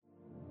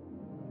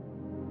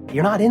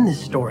You're not in this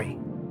story.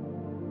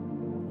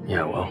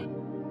 Yeah, well,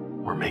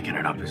 we're making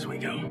it up as we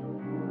go.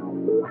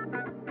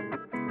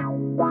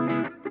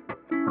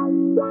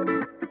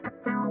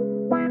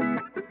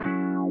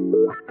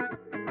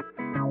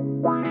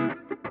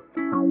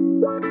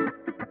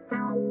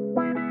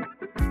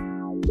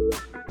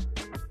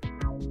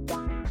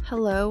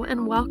 Hello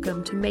and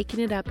welcome to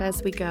Making It Up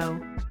As We Go,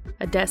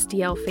 a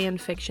Destiel fan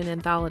fiction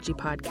anthology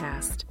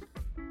podcast.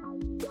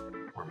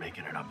 We're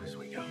making it up as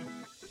we go.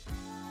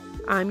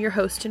 I'm your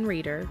host and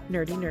reader,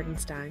 Nerdy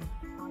Nerdenstein.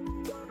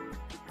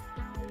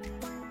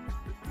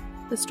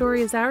 The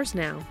story is ours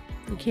now.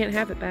 You can't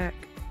have it back.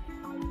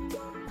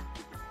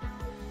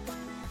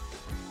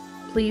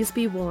 Please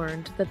be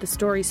warned that the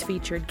stories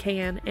featured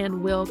can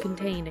and will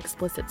contain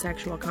explicit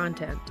sexual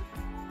content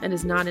and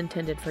is not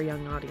intended for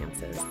young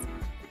audiences.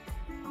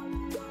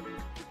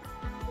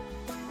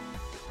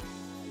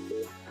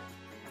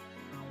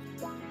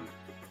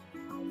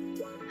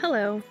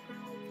 Hello.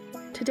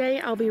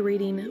 Today I'll be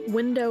reading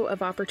Window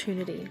of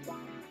Opportunity,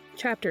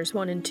 Chapters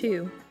 1 and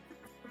 2,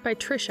 by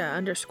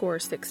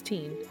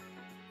Trisha_16.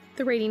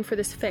 The rating for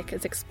this fic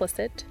is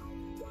explicit.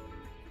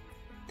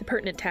 The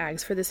pertinent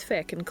tags for this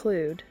fic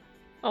include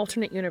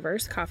alternate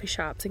universe coffee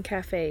shops and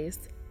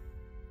cafes,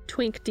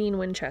 twink Dean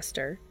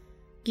Winchester,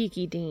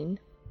 geeky Dean,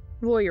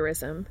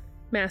 voyeurism,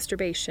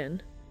 masturbation,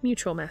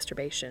 mutual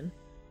masturbation,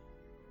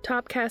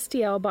 top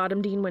Castiel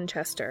bottom Dean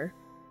Winchester,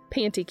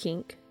 panty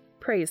kink,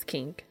 praise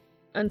kink,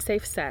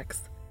 unsafe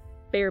sex,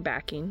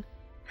 barebacking,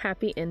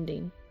 happy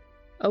ending,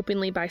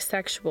 openly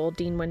bisexual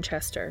Dean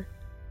Winchester,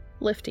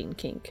 lifting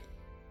kink.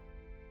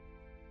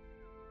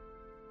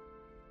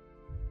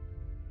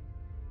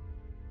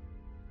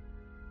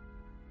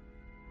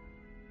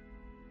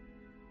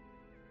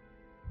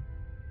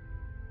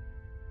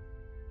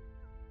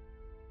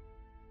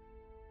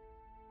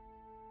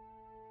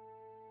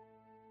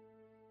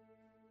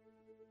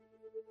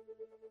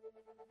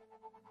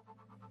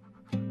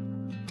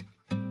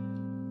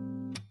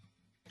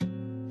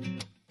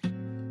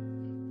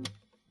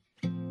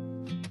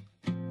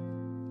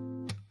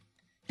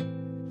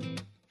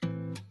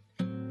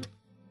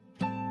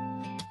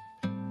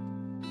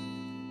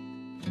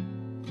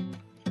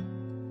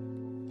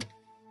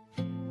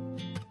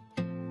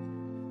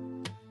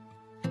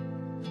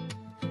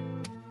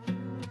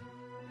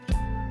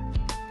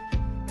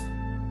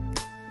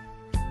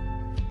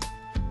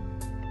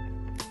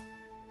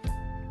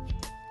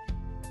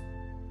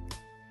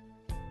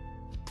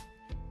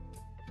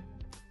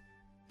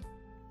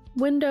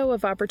 Window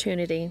of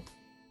Opportunity,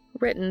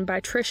 written by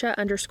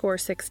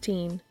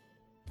Trisha_16,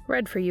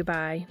 read for you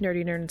by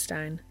Nerdy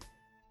Nerdenstein.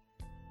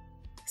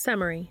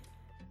 Summary.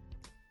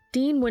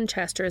 Dean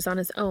Winchester is on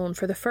his own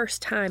for the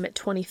first time at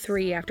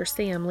 23 after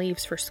Sam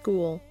leaves for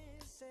school.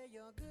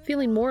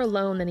 Feeling more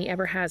alone than he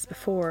ever has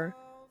before,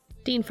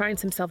 Dean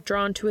finds himself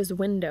drawn to his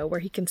window where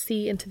he can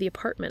see into the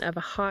apartment of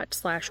a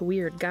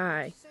hot/weird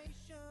guy.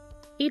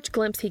 Each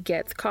glimpse he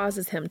gets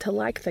causes him to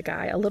like the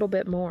guy a little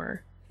bit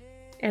more.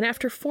 And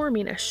after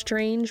forming a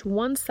strange,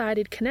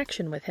 one-sided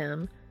connection with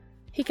him,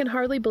 he can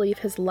hardly believe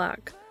his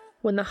luck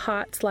when the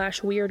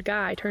hot/weird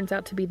guy turns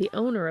out to be the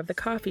owner of the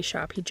coffee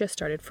shop he just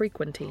started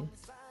frequenting.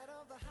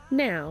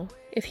 Now,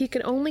 if he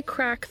could only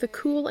crack the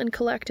cool and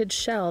collected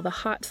shell the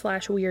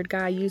hot/weird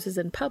guy uses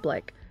in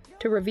public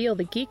to reveal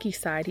the geeky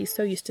side he's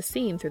so used to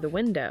seeing through the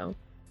window,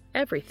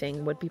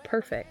 everything would be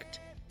perfect.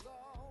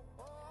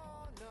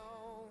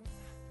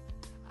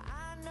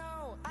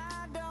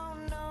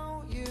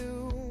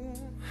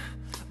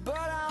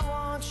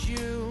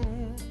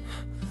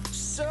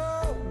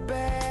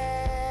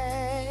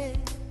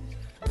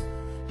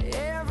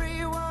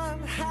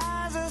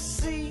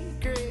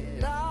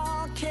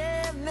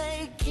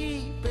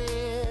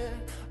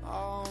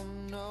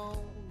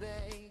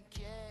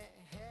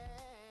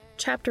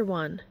 Chapter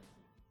 1.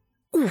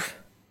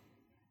 Oof!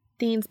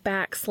 Dean's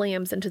back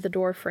slams into the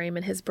doorframe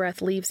and his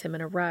breath leaves him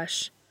in a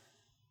rush.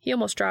 He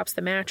almost drops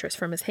the mattress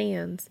from his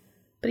hands,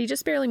 but he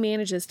just barely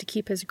manages to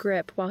keep his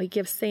grip while he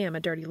gives Sam a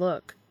dirty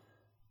look.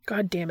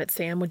 "God damn it,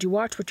 Sam, would you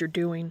watch what you're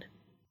doing?"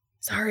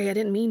 "Sorry, I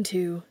didn't mean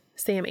to,"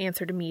 Sam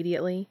answered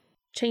immediately,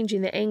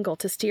 changing the angle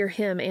to steer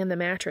him and the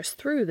mattress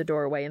through the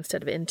doorway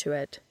instead of into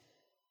it.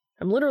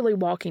 "I'm literally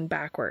walking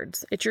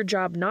backwards. It's your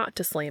job not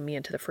to slam me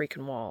into the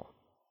freaking wall."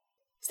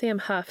 Sam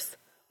huffs,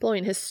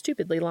 blowing his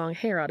stupidly long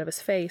hair out of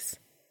his face.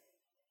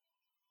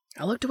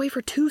 "I looked away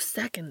for 2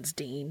 seconds,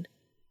 Dean."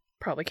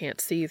 "Probably can't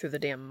see through the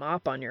damn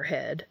mop on your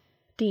head,"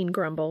 Dean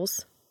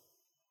grumbles.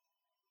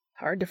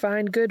 "Hard to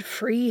find good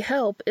free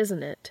help,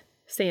 isn't it?"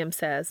 Sam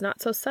says,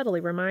 not so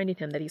subtly reminding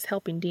him that he's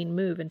helping Dean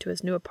move into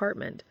his new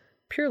apartment,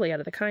 purely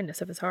out of the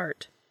kindness of his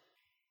heart.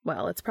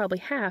 Well, it's probably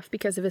half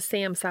because of his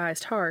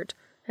Sam-sized heart,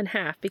 and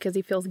half because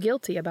he feels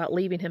guilty about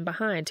leaving him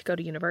behind to go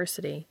to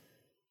university.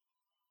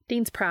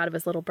 Dean's proud of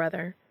his little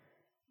brother,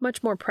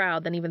 much more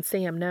proud than even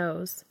Sam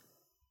knows.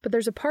 But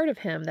there's a part of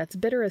him that's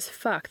bitter as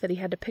fuck that he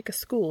had to pick a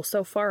school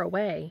so far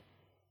away.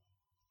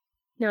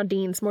 Now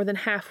Dean's more than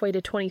halfway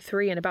to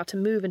 23 and about to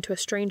move into a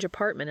strange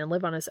apartment and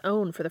live on his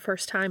own for the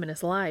first time in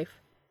his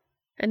life.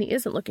 And he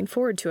isn't looking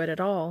forward to it at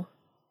all.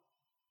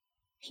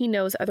 He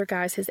knows other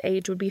guys his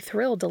age would be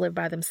thrilled to live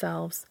by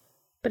themselves,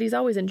 but he's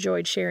always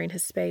enjoyed sharing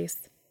his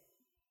space.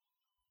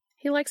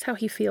 He likes how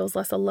he feels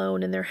less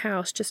alone in their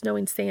house just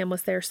knowing Sam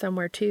was there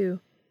somewhere too,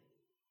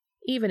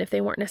 even if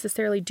they weren't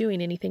necessarily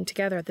doing anything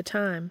together at the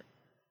time.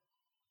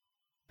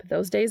 But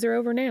those days are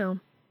over now.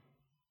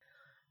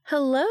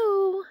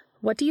 "Hello,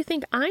 what do you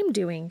think I'm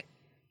doing?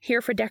 Here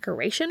for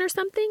decoration or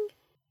something?"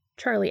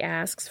 Charlie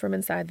asks from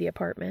inside the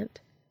apartment.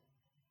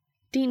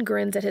 Dean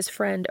grins at his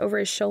friend over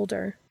his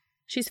shoulder.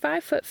 She's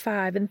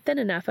 5'5" and thin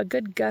enough a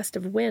good gust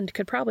of wind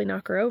could probably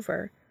knock her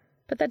over,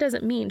 but that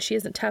doesn't mean she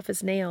isn't tough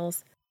as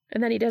nails,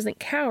 and that he doesn't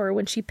cower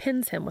when she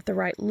pins him with the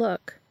right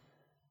look.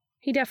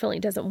 He definitely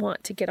doesn't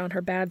want to get on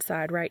her bad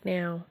side right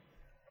now.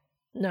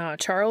 "Nah,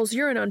 Charles,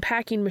 you're an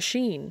unpacking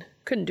machine.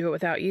 Couldn't do it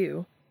without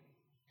you,"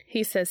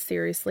 he says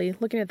seriously,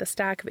 looking at the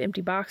stack of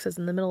empty boxes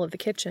in the middle of the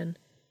kitchen.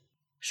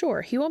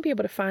 Sure, he won't be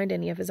able to find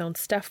any of his own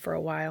stuff for a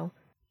while,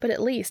 but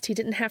at least he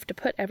didn't have to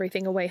put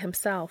everything away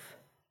himself.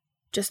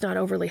 "Just not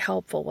overly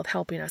helpful with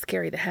helping us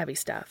carry the heavy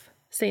stuff,"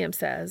 Sam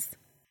says.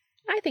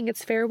 "I think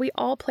it's fair we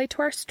all play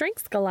to our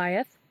strengths,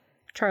 Goliath,"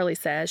 Charlie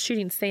says,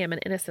 shooting Sam an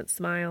innocent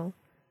smile.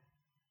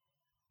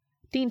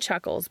 Dean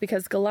chuckles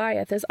because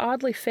Goliath is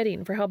oddly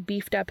fitting for how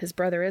beefed up his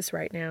brother is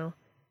right now.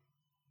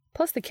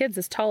 Plus the kid's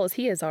as tall as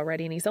he is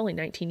already, and he's only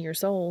 19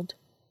 years old.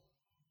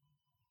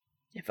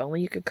 "If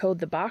only you could code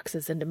the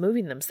boxes into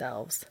moving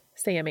themselves,"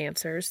 Sam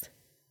answers.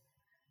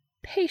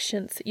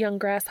 "Patience, young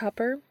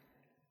grasshopper,"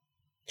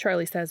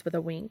 Charlie says with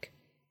a wink.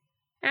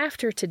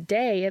 "After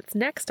today, it's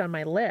next on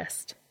my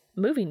list.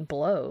 Moving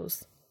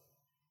blows."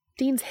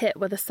 Dean's hit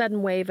with a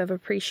sudden wave of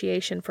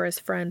appreciation for his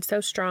friend so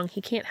strong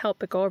he can't help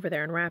but go over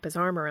there and wrap his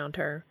arm around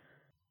her,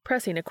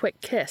 pressing a quick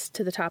kiss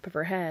to the top of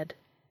her head.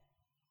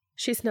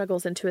 She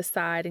snuggles into his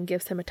side and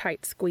gives him a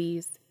tight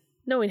squeeze,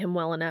 knowing him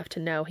well enough to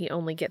know he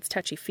only gets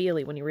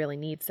touchy-feely when he really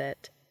needs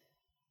it.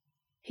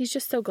 He's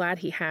just so glad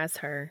he has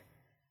her.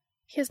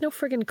 He has no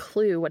friggin'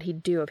 clue what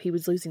he'd do if he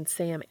was losing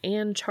Sam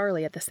and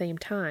Charlie at the same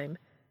time,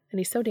 and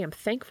he's so damn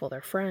thankful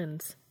they're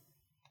friends.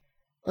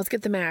 "Let's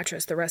get the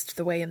mattress the rest of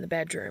the way in the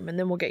bedroom, and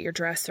then we'll get your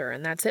dresser,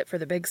 and that's it for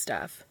the big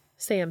stuff,"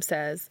 Sam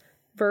says,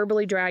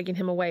 verbally dragging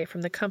him away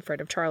from the comfort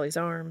of Charlie's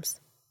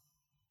arms.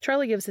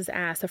 Charlie gives his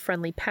ass a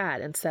friendly pat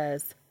and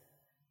says,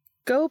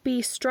 "Go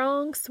be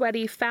strong,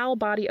 sweaty, foul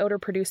body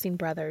odor-producing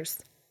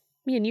brothers.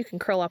 Me and you can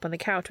curl up on the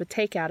couch with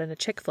takeout and a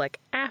chick flick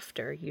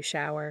after you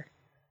shower."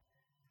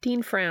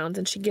 Dean frowns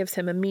and she gives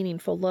him a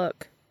meaningful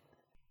look.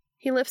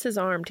 He lifts his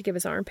arm to give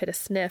his armpit a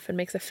sniff and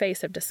makes a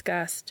face of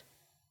disgust.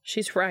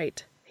 She's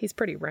right. He's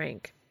pretty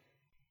rank.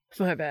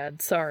 "My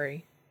bad,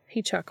 sorry,"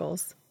 he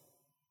chuckles.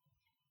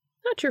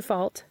 "Not your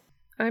fault.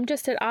 I'm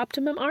just at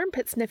optimum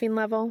armpit sniffing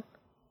level,"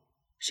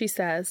 she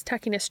says,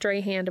 tucking a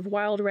stray hand of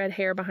wild red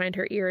hair behind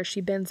her ear as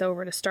she bends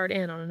over to start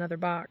in on another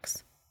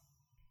box.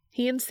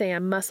 He and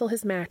Sam muscle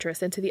his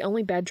mattress into the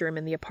only bedroom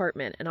in the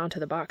apartment and onto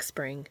the box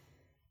spring.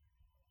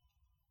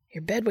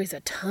 "Your bed weighs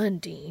a ton,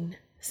 Dean,"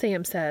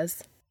 Sam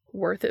says.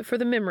 "Worth it for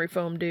the memory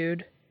foam,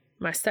 dude.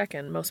 My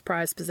second most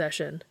prized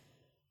possession."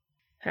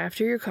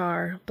 "After your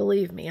car,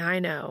 believe me, I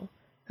know.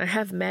 I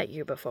have met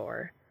you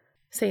before,"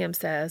 Sam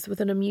says, with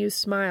an amused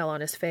smile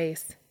on his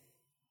face.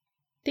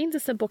 Dean's a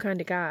simple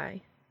kind of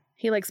guy.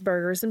 He likes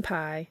burgers and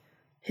pie,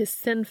 his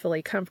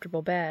sinfully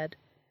comfortable bed,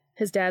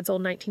 his dad's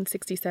old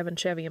 1967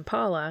 Chevy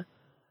Impala,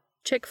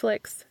 chick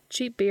flicks,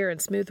 cheap beer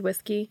and smooth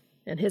whiskey,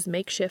 and his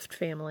makeshift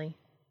family.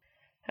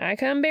 "I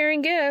come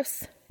bearing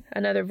gifts,"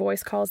 another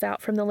voice calls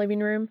out from the living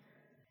room,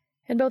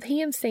 and both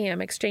he and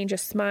Sam exchange a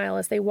smile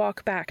as they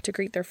walk back to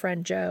greet their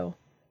friend Joe.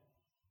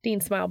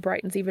 Dean's smile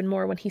brightens even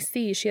more when he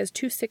sees she has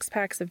 2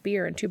 six-packs of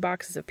beer and 2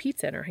 boxes of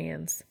pizza in her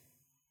hands.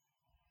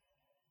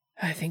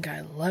 "I think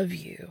I love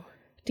you,"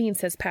 Dean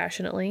says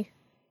passionately.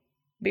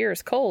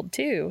 "Beer's cold,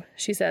 too,"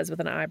 she says with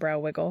an eyebrow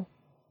wiggle.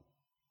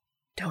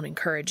 "Don't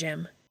encourage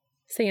him,"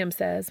 Sam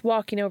says,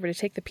 walking over to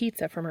take the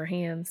pizza from her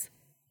hands.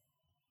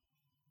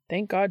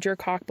 "Thank God your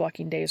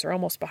cock-blocking days are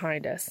almost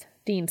behind us,"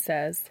 Dean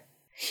says.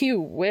 "You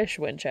wish,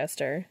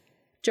 Winchester,"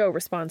 Joe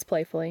responds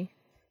playfully.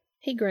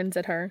 He grins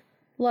at her,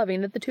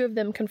 loving that the two of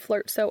them can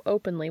flirt so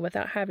openly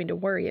without having to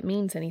worry it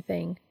means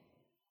anything.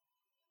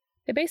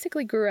 They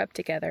basically grew up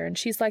together, and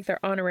she's like their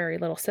honorary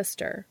little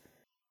sister.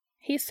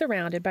 He's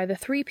surrounded by the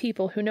 3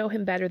 people who know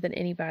him better than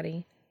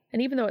anybody,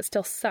 and even though it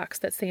still sucks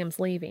that Sam's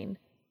leaving,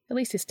 at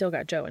least he's still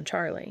got Joe and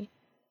Charlie.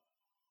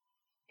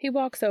 He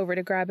walks over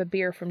to grab a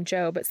beer from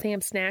Joe, but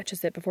Sam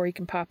snatches it before he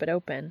can pop it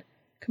open,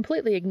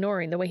 completely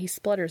ignoring the way he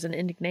splutters in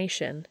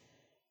indignation.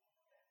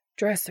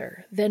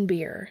 "Dresser, then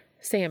beer,"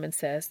 Sam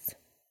insists.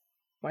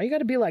 "Why you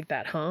gotta be like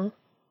that, huh?"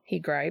 he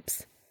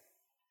gripes.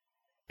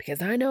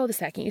 "Because I know the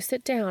second you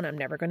sit down, I'm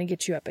never going to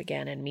get you up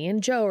again, and me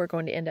and Joe are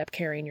going to end up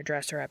carrying your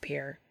dresser up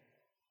here."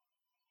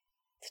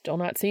 "Still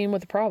not seeing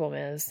what the problem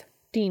is,"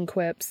 Dean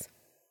quips,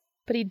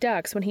 but he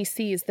ducks when he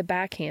sees the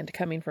backhand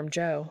coming from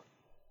Joe.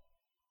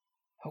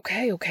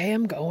 Okay,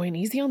 I'm going.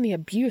 Easy on the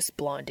abuse,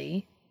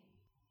 Blondie."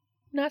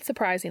 Not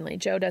surprisingly,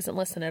 Joe doesn't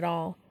listen at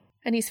all,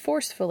 and he's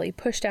forcefully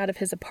pushed out of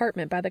his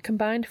apartment by the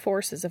combined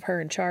forces of her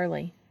and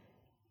Charlie.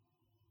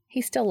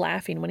 He's still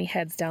laughing when he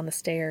heads down the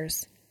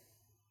stairs.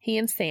 He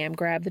and Sam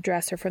grab the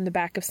dresser from the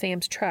back of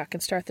Sam's truck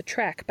and start the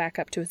trek back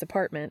up to his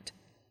apartment.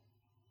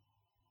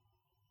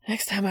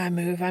 Next time I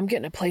move, I'm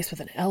getting a place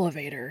with an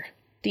elevator,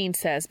 Dean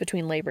says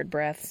between labored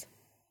breaths.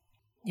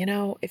 You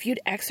know, if you'd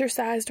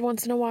exercised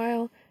once in a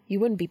while, you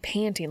wouldn't be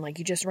panting like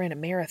you just ran a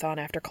marathon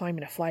after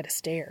climbing a flight of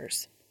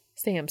stairs,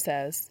 Sam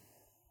says.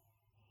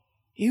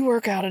 You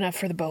work out enough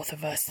for the both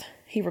of us,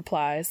 he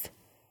replies.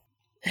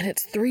 And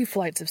it's 3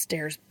 flights of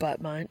stairs,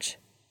 butt munch.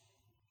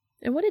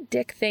 And what a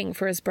dick thing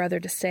for his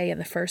brother to say in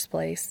the first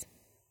place.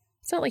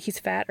 It's not like he's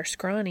fat or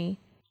scrawny.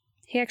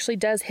 He actually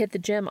does hit the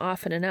gym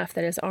often enough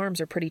that his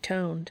arms are pretty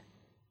toned.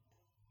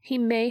 He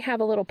may have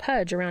a little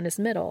pudge around his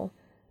middle,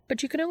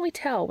 but you can only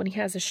tell when he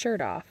has his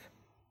shirt off.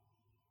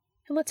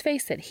 And let's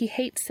face it, he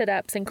hates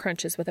sit-ups and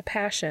crunches with a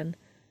passion,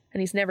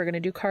 and he's never going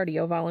to do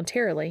cardio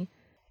voluntarily,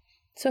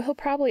 so he'll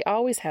probably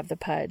always have the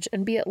pudge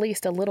and be at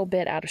least a little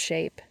bit out of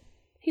shape.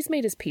 He's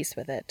made his peace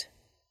with it.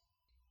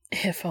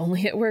 If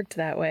only it worked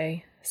that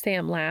way,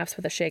 Sam laughs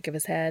with a shake of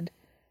his head.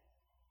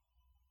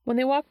 When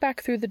they walk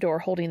back through the door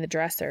holding the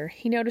dresser,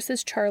 he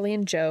notices Charlie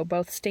and Joe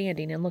both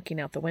standing and looking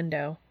out the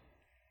window.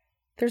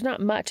 There's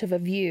not much of a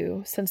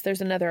view, since there's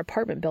another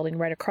apartment building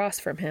right across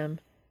from him,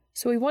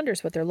 so he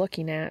wonders what they're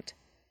looking at.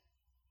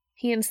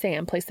 He and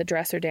Sam place the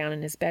dresser down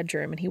in his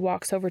bedroom, and he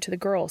walks over to the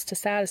girls to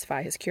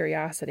satisfy his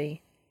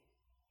curiosity.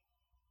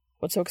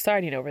 What's so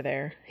exciting over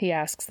there? He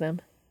asks them.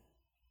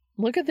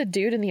 Look at the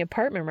dude in the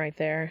apartment right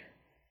there,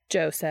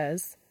 Joe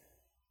says.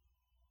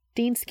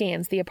 Dean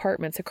scans the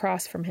apartments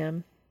across from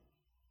him.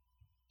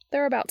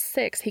 There are about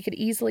 6 he could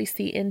easily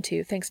see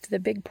into thanks to the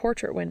big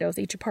portrait windows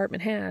each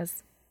apartment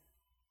has.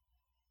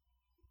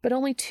 But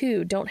only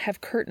 2 don't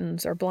have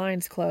curtains or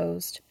blinds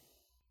closed.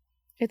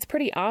 It's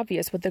pretty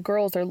obvious what the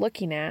girls are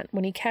looking at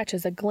when he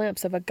catches a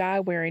glimpse of a guy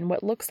wearing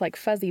what looks like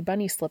fuzzy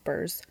bunny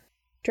slippers,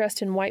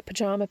 dressed in white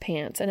pajama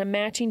pants and a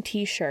matching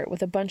t-shirt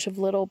with a bunch of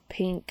little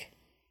pink...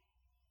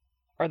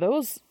 Are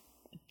those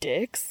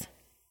dicks?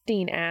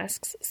 Dean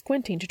asks,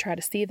 squinting to try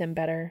to see them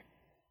better.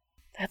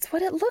 That's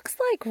what it looks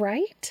like,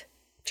 right?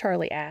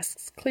 Charlie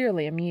asks,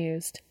 clearly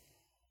amused.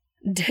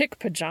 Dick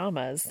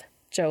pajamas,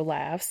 Joe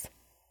laughs.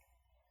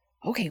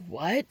 Okay,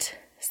 what?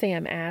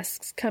 Sam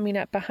asks, coming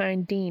up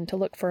behind Dean to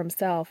look for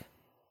himself.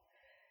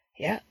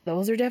 Yeah,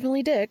 those are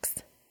definitely dicks.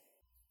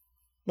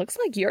 Looks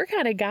like your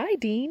kind of guy,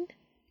 Dean,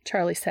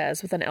 Charlie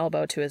says with an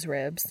elbow to his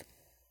ribs.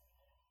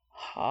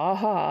 Ha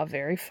ha,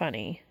 very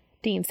funny,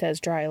 Dean says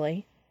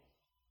dryly.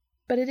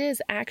 But it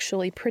is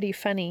actually pretty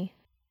funny,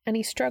 and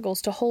he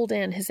struggles to hold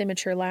in his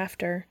immature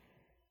laughter.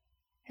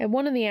 At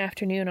 1 in the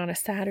afternoon on a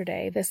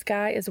Saturday, this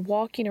guy is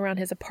walking around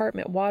his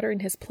apartment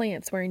watering his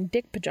plants wearing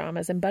dick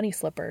pajamas and bunny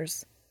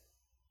slippers.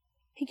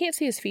 He can't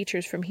see his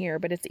features from here,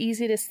 but it's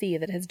easy to see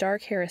that his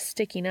dark hair is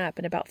sticking up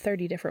in about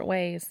 30 different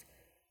ways.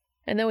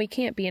 And though he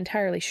can't be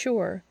entirely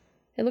sure,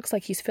 it looks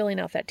like he's filling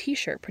out that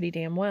t-shirt pretty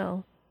damn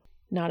well.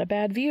 Not a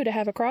bad view to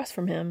have across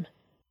from him.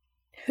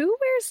 Who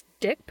wears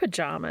dick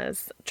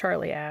pajamas?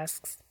 Charlie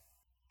asks.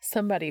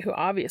 Somebody who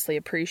obviously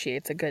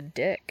appreciates a good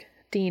dick,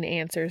 Dean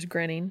answers,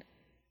 grinning.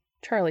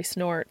 Charlie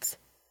snorts.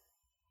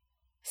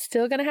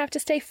 Still gonna have to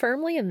stay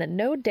firmly in the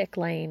no-dick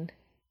lane.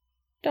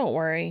 Don't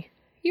worry.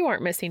 You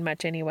aren't missing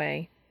much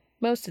anyway.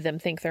 Most of them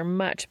think they're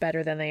much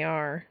better than they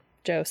are,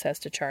 Joe says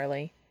to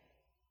Charlie.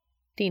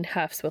 Dean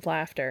huffs with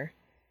laughter.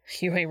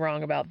 You ain't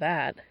wrong about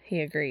that, he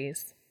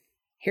agrees.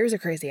 Here's a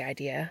crazy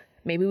idea.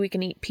 Maybe we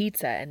can eat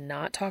pizza and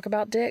not talk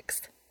about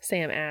dicks?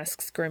 Sam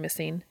asks,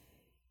 grimacing.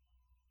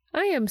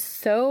 I am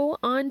so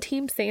on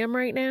Team Sam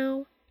right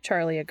now,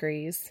 Charlie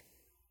agrees.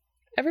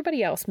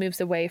 Everybody else moves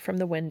away from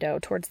the window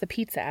towards the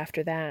pizza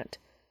after that,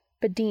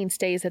 but Dean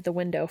stays at the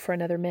window for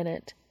another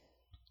minute.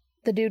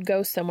 The dude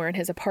goes somewhere in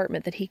his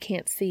apartment that he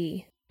can't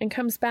see, and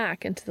comes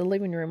back into the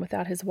living room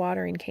without his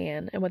watering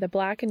can and with a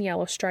black and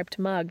yellow striped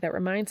mug that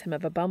reminds him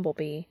of a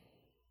bumblebee.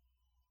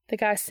 The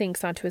guy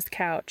sinks onto his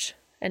couch,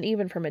 and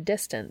even from a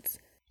distance,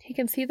 he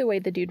can see the way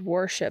the dude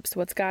worships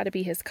what's got to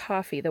be his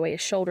coffee, the way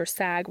his shoulders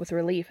sag with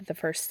relief at the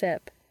first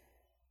sip.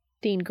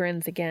 Dean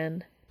grins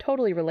again,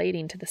 totally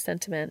relating to the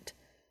sentiment,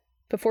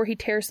 before he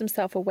tears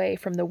himself away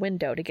from the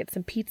window to get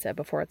some pizza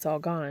before it's all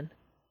gone.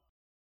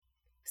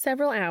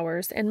 Several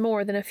hours and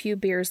more than a few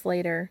beers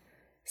later,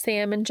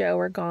 Sam and Joe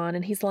are gone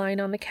and he's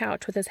lying on the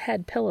couch with his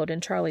head pillowed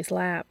in Charlie's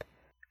lap.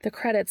 The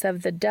credits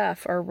of The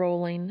Duff are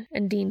rolling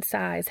and Dean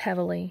sighs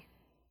heavily.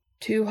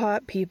 2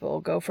 hot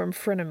people go from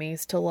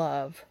frenemies to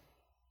love.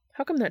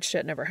 How come that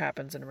shit never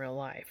happens in real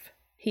life?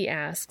 He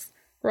asks,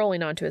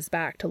 rolling onto his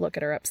back to look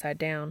at her upside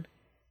down.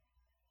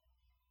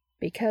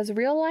 Because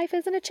real life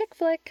isn't a chick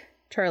flick,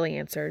 Charlie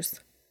answers.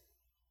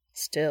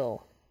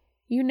 Still.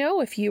 You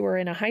know if you were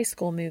in a high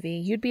school movie,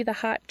 you'd be the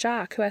hot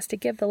jock who has to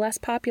give the less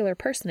popular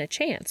person a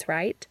chance,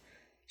 right?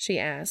 She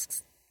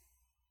asks.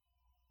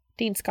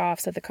 Dean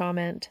scoffs at the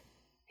comment.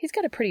 He's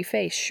got a pretty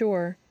face,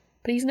 sure,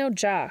 but he's no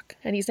jock,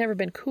 and he's never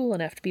been cool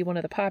enough to be one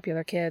of the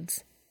popular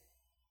kids.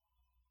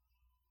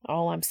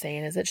 All I'm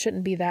saying is it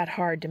shouldn't be that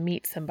hard to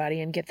meet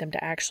somebody and get them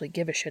to actually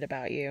give a shit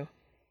about you.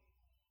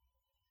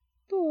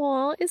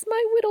 Aw, Aw, is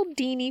my little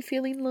Deanie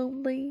feeling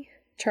lonely?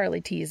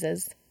 Charlie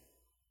teases.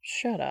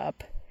 Shut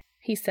up,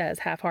 he says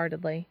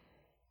half-heartedly.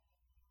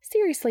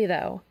 Seriously,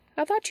 though,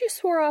 I thought you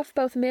swore off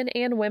both men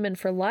and women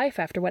for life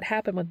after what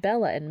happened with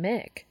Bella and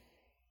Mick.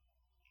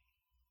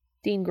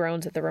 Dean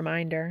groans at the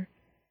reminder.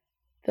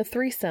 The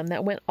threesome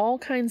that went all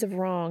kinds of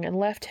wrong and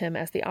left him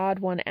as the odd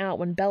one out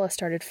when Bella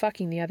started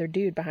fucking the other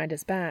dude behind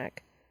his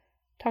back.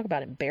 Talk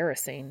about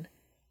embarrassing.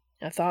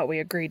 I thought we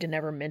agreed to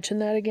never mention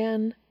that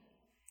again.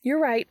 You're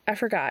right, I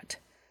forgot.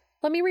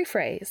 Let me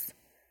rephrase.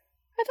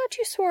 I thought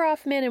you swore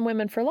off men and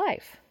women for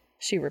life,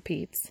 she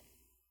repeats.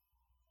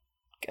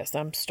 Guess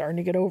I'm starting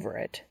to get over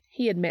it,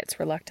 he admits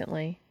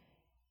reluctantly.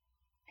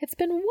 It's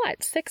been,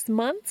 6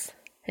 months?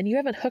 And you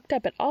haven't hooked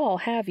up at all,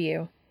 have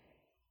you?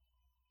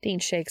 Dean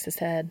shakes his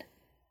head.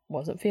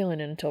 Wasn't feeling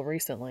it until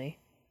recently.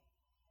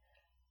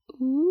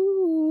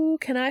 Ooh,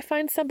 can I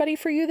find somebody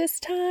for you this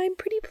time,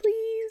 pretty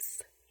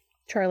please?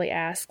 Charlie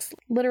asks,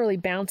 literally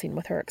bouncing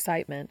with her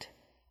excitement.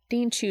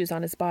 Dean chews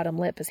on his bottom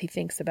lip as he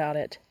thinks about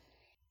it.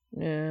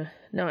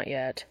 Not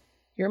yet.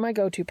 You're my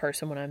go-to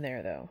person when I'm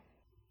there, though.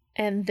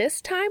 And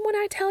this time when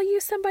I tell you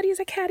somebody's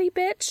a catty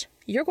bitch,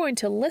 you're going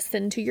to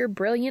listen to your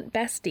brilliant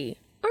bestie,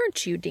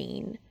 aren't you,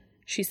 Dean?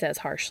 She says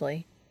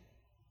harshly.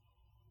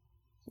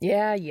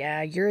 Yeah,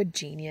 you're a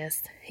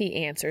genius,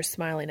 he answers,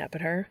 smiling up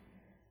at her.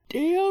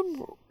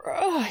 Damn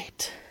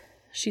right,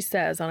 she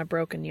says on a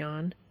broken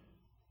yawn.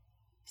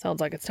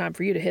 Sounds like it's time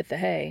for you to hit the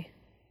hay,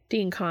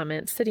 Dean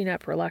comments, sitting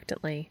up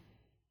reluctantly.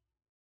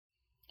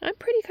 I'm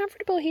pretty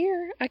comfortable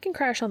here. I can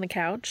crash on the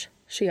couch,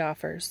 she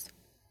offers.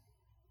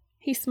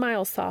 He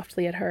smiles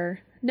softly at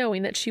her,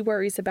 knowing that she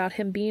worries about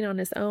him being on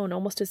his own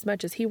almost as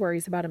much as he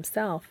worries about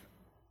himself.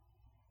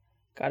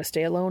 Gotta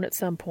stay alone at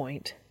some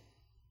point.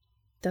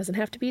 Doesn't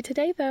have to be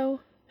today, though,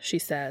 she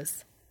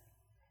says.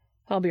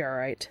 I'll be all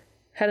right.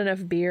 Had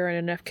enough beer and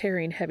enough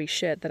carrying heavy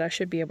shit that I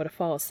should be able to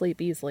fall asleep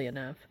easily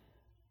enough.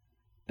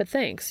 But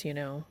thanks,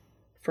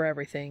 for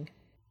everything.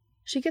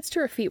 She gets to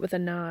her feet with a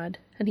nod,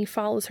 and he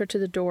follows her to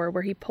the door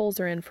where he pulls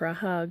her in for a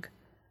hug.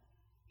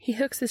 He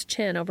hooks his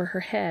chin over her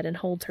head and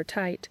holds her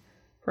tight,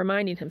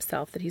 reminding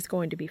himself that he's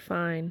going to be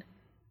fine.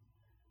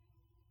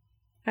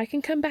 I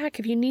can come back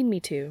if you need me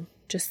to.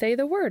 Just say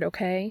the word,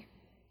 okay?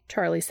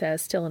 Charlie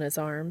says, still in his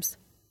arms.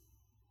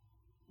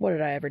 What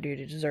did I ever do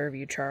to deserve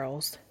you,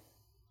 Charles?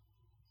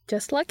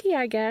 Just lucky,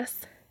 I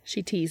guess,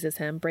 she teases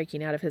him,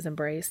 breaking out of his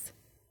embrace.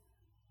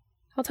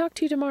 I'll talk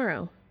to you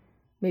tomorrow.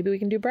 Maybe we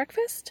can do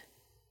breakfast?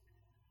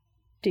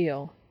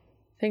 Deal.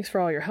 Thanks for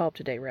all your help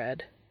today,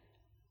 Red.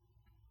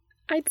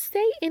 I'd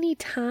say any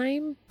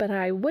time, but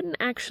I wouldn't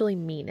actually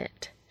mean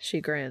it,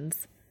 she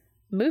grins.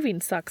 Moving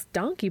sucks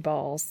donkey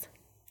balls.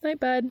 Night,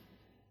 bud.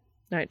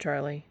 Night,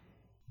 Charlie.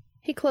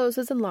 He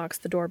closes and locks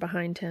the door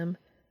behind him,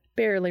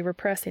 barely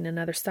repressing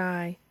another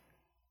sigh.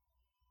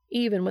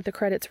 Even with the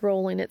credits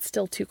rolling, it's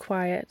still too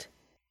quiet.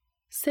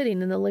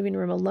 Sitting in the living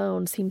room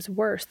alone seems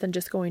worse than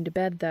just going to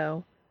bed,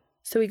 though,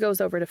 so he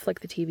goes over to flick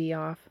the TV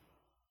off.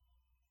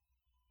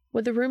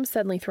 With the room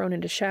suddenly thrown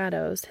into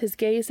shadows, his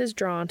gaze is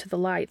drawn to the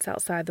lights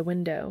outside the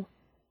window.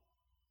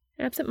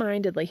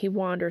 Absent-mindedly, he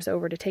wanders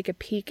over to take a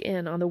peek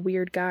in on the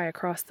weird guy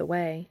across the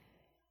way.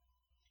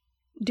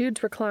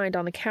 Dude's reclined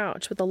on the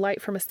couch with the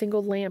light from a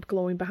single lamp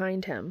glowing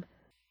behind him,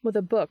 with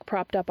a book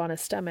propped up on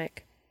his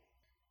stomach.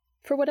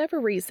 For whatever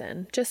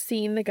reason, just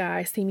seeing the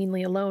guy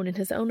seemingly alone in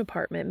his own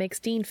apartment makes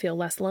Dean feel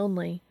less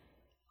lonely.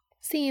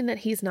 Seeing that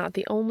he's not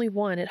the only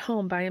one at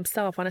home by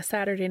himself on a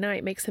Saturday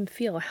night makes him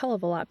feel a hell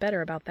of a lot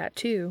better about that,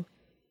 too.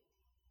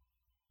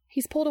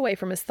 He's pulled away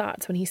from his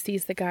thoughts when he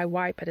sees the guy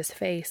wipe at his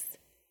face.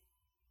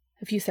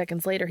 A few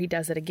seconds later, he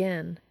does it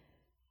again.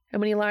 And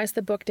when he lies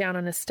the book down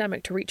on his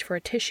stomach to reach for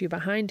a tissue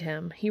behind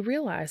him, he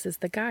realizes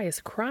the guy is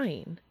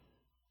crying.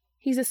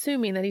 He's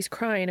assuming that he's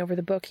crying over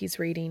the book he's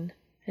reading,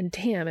 and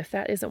damn if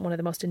that isn't one of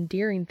the most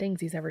endearing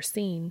things he's ever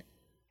seen.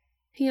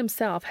 He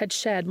himself had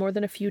shed more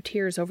than a few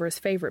tears over his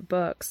favorite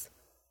books.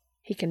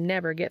 He can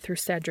never get through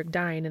Cedric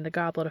dying in the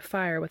Goblet of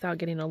Fire without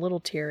getting a little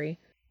teary,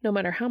 no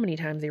matter how many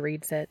times he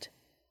reads it.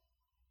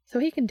 So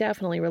he can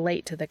definitely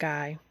relate to the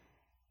guy.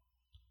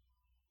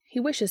 He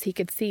wishes he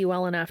could see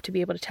well enough to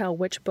be able to tell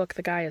which book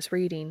the guy is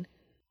reading,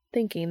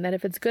 thinking that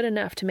if it's good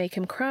enough to make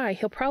him cry,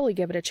 he'll probably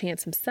give it a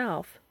chance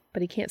himself,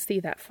 but he can't see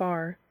that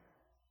far.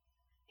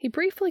 He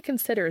briefly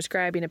considers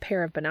grabbing a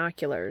pair of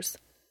binoculars,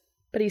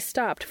 but he's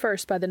stopped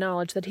first by the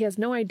knowledge that he has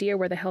no idea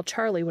where the hell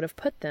Charlie would have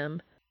put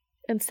them,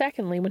 and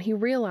secondly when he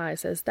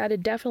realizes that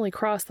had definitely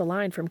crossed the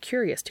line from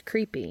curious to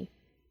creepy,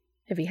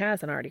 if he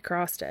hasn't already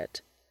crossed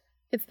it.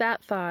 It's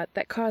that thought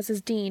that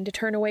causes Dean to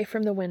turn away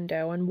from the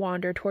window and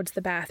wander towards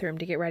the bathroom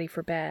to get ready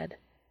for bed.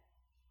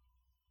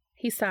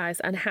 He sighs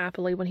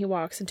unhappily when he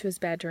walks into his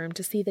bedroom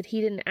to see that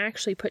he didn't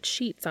actually put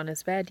sheets on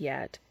his bed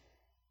yet.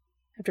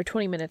 After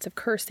 20 minutes of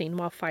cursing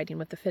while fighting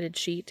with the fitted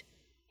sheet,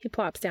 he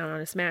plops down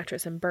on his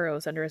mattress and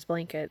burrows under his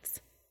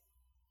blankets.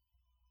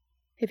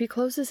 If he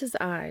closes his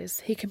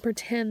eyes, he can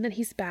pretend that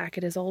he's back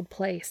at his old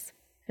place,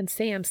 and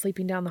Sam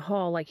sleeping down the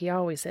hall like he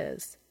always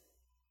is.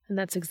 And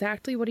that's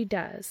exactly what he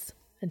does,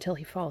 until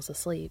he falls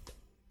asleep.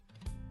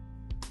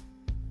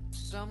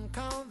 Some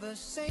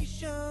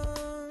conversation,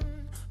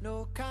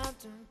 no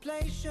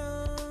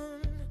contemplation,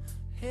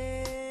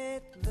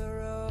 hit the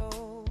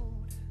road.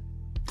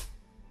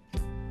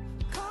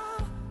 Car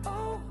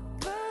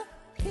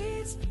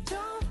overheats,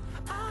 jump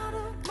out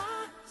of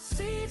my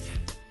seat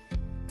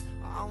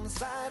on the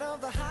side of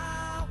the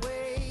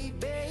highway,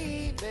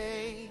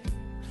 baby.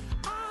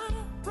 Our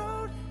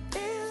road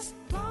is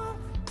long,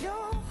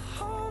 your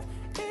hold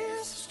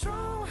is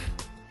strong.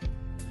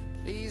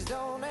 Please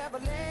don't ever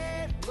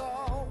let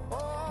go,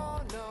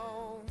 oh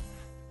no.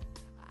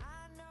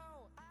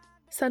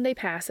 Sunday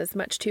passes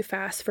much too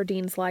fast for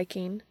Dean's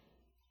liking.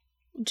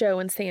 Joe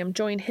and Sam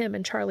join him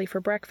and Charlie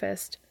for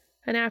breakfast,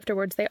 and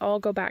afterwards they all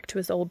go back to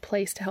his old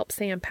place to help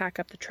Sam pack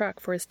up the truck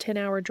for his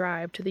 10-hour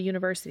drive to the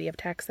University of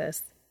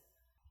Texas.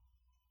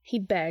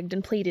 He'd begged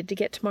and pleaded to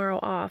get tomorrow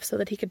off so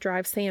that he could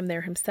drive Sam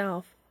there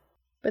himself,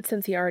 but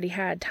since he already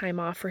had time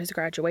off for his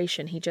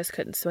graduation, he just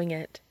couldn't swing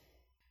it.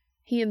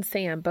 He and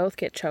Sam both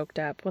get choked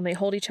up when they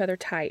hold each other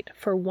tight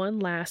for one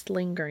last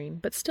lingering,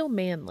 but still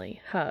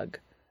manly, hug.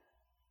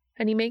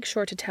 And he makes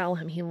sure to tell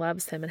him he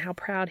loves him and how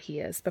proud he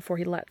is before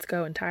he lets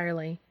go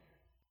entirely.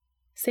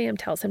 Sam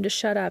tells him to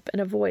shut up in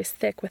a voice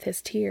thick with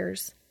his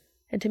tears,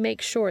 and to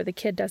make sure the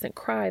kid doesn't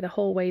cry the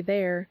whole way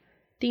there,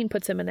 Dean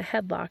puts him in a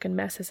headlock and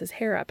messes his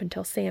hair up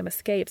until Sam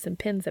escapes and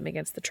pins him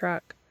against the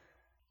truck.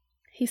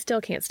 He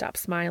still can't stop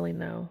smiling,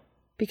 though,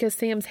 because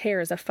Sam's hair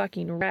is a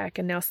fucking wreck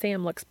and now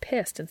Sam looks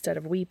pissed instead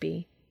of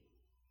weepy.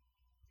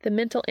 The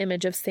mental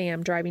image of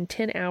Sam driving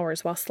 10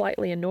 hours while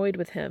slightly annoyed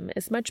with him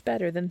is much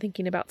better than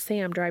thinking about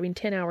Sam driving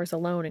 10 hours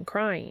alone and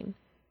crying.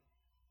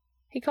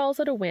 He calls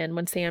it a win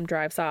when Sam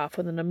drives off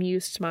with an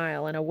amused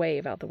smile and a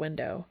wave out the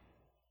window.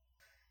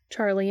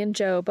 Charlie and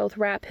Joe both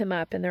wrap him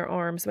up in their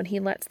arms when he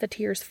lets the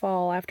tears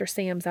fall after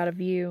Sam's out of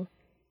view,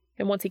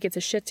 and once he gets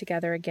his shit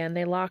together again,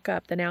 they lock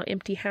up the now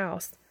empty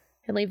house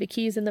and leave the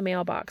keys in the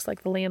mailbox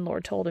like the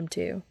landlord told him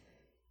to.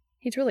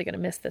 He's really going to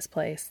miss this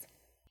place.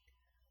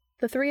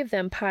 The three of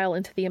them pile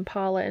into the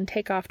Impala and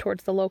take off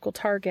towards the local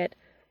Target,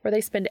 where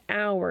they spend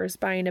hours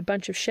buying a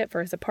bunch of shit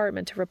for his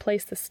apartment to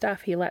replace the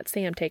stuff he let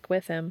Sam take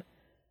with him.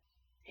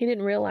 He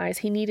didn't realize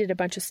he needed a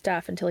bunch of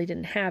stuff until he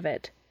didn't have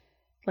it,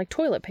 like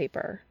toilet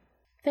paper.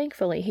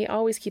 Thankfully, he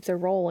always keeps a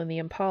roll in the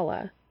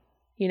Impala.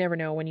 You never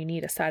know when you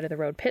need a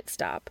side-of-the-road pit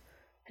stop,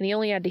 and he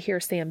only had to hear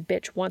Sam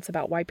bitch once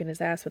about wiping his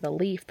ass with a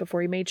leaf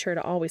before he made sure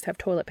to always have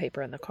toilet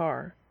paper in the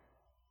car.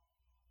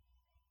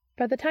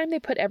 By the time they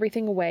put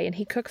everything away and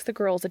he cooks the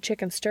girls a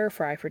chicken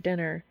stir-fry for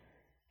dinner,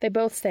 they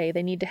both say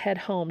they need to head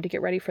home to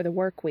get ready for the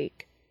work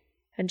week.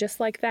 And just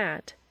like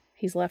that,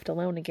 he's left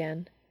alone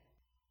again.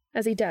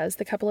 As he does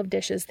the couple of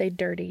dishes they'd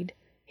dirtied,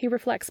 he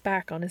reflects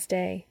back on his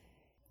day.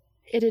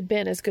 It had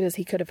been as good as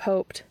he could have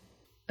hoped,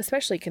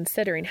 especially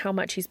considering how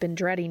much he's been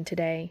dreading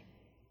today.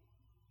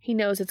 He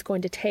knows it's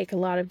going to take a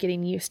lot of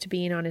getting used to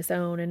being on his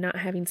own and not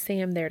having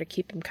Sam there to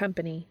keep him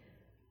company.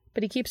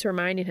 But he keeps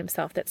reminding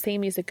himself that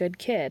Sammy's a good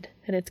kid,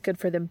 and it's good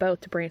for them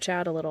both to branch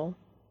out a little.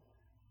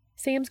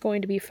 Sam's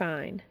going to be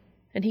fine,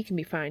 and he can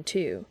be fine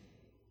too.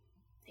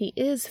 He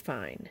is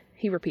fine,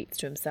 he repeats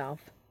to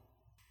himself.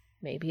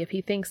 Maybe if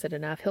he thinks it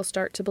enough, he'll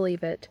start to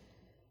believe it.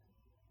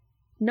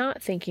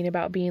 Not thinking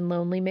about being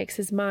lonely makes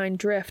his mind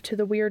drift to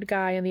the weird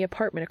guy in the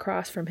apartment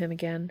across from him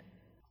again.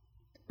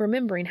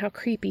 Remembering how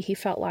creepy he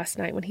felt last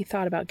night when he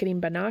thought about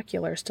getting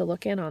binoculars to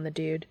look in on the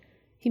dude,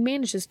 he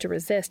manages to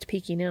resist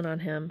peeking in on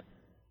him.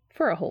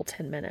 For a whole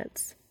 10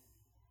 minutes.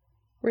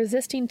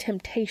 Resisting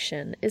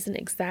temptation isn't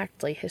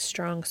exactly his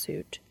strong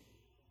suit.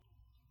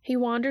 He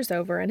wanders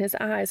over and his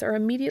eyes are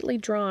immediately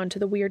drawn to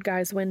the weird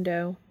guy's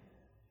window.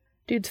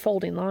 Dude's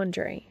folding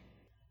laundry.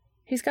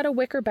 He's got a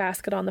wicker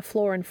basket on the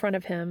floor in front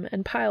of him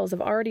and piles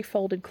of already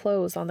folded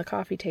clothes on the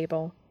coffee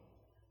table.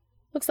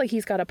 Looks like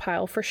he's got a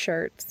pile for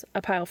shirts,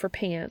 a pile for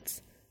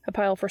pants, a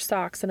pile for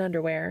socks and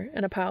underwear,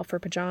 and a pile for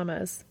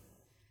pajamas.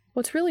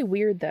 What's really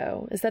weird,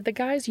 though, is that the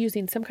guy's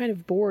using some kind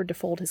of board to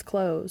fold his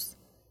clothes.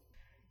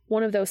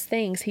 One of those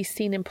things he's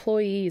seen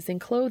employees in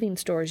clothing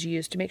stores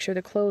use to make sure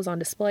the clothes on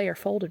display are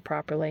folded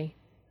properly.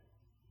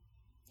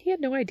 He had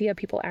no idea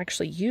people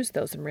actually used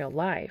those in real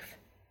life.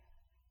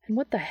 And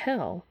what the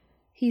hell?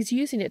 He's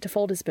using it to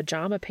fold his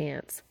pajama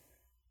pants.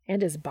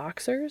 And his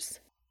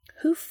boxers?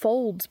 Who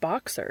folds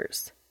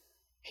boxers?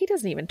 He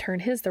doesn't even turn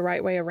his the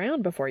right way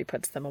around before he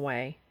puts them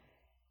away.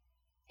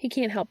 He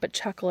can't help but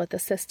chuckle at the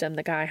system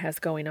the guy has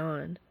going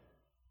on.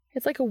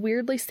 It's like a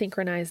weirdly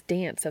synchronized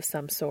dance of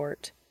some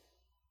sort.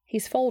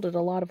 He's folded a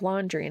lot of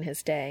laundry in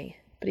his day,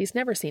 but he's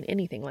never seen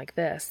anything like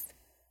this.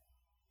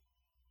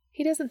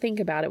 He doesn't think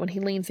about it when he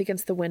leans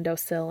against the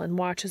windowsill and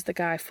watches the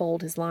guy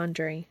fold his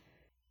laundry.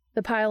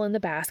 The pile in the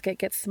basket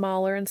gets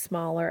smaller and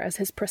smaller as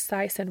his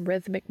precise and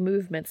rhythmic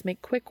movements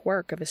make quick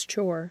work of his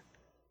chore.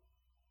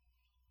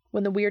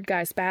 When the weird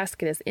guy's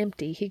basket is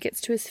empty, he gets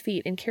to his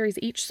feet and carries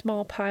each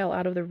small pile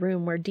out of the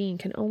room where Dean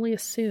can only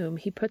assume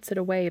he puts it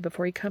away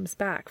before he comes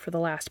back for the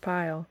last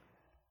pile.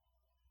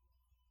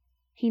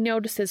 He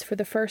notices for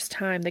the first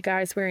time the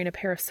guy's wearing a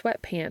pair of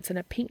sweatpants and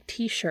a pink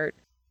t-shirt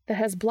that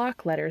has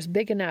block letters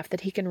big enough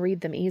that he can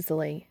read them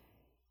easily.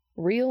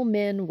 Real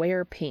men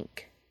wear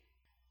pink.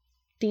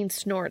 Dean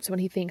snorts when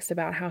he thinks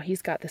about how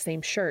he's got the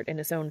same shirt in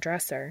his own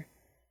dresser.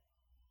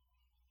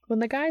 When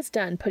the guy's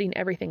done putting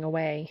everything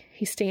away,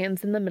 he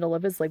stands in the middle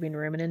of his living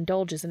room and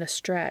indulges in a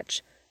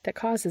stretch that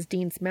causes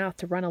Dean's mouth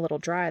to run a little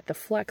dry at the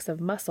flecks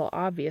of muscle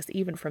obvious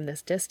even from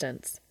this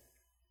distance.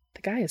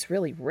 The guy is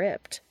really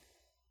ripped.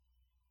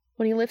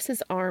 When he lifts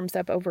his arms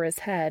up over his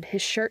head,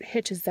 his shirt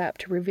hitches up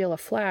to reveal a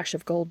flash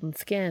of golden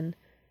skin,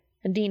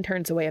 and Dean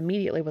turns away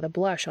immediately with a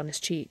blush on his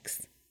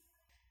cheeks.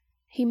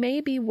 He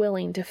may be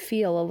willing to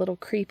feel a little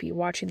creepy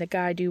watching the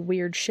guy do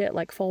weird shit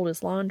like fold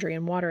his laundry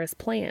and water his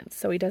plants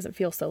so he doesn't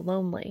feel so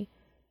lonely.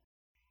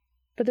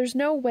 But there's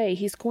no way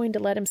he's going to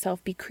let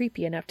himself be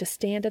creepy enough to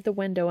stand at the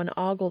window and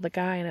ogle the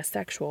guy in a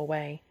sexual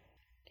way.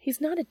 He's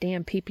not a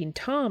damn peeping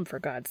Tom, for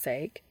God's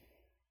sake.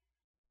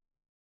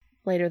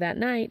 Later that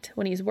night,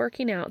 when he's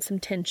working out some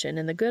tension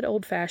in the good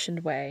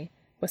old-fashioned way,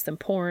 with some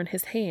porn in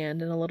his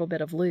hand and a little bit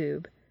of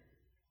lube,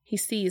 he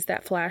sees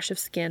that flash of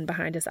skin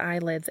behind his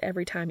eyelids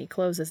every time he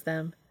closes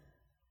them.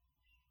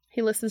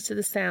 He listens to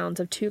the sounds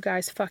of two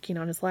guys fucking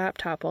on his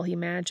laptop while he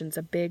imagines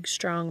a big,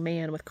 strong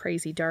man with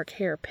crazy dark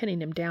hair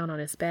pinning him down on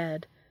his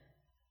bed.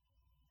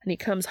 And he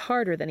comes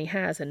harder than he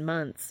has in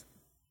months.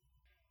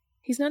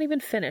 He's not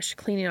even finished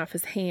cleaning off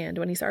his hand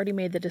when he's already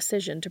made the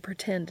decision to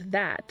pretend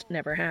that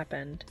never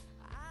happened.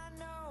 I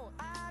know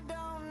I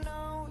don't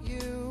know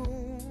you,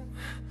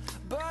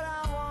 but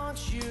I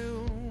want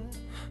you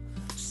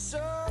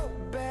so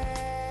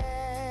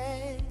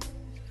bad.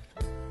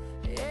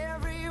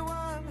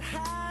 Everyone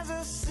has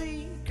a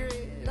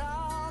secret,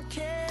 oh,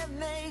 can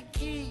they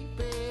keep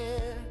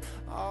it?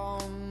 Oh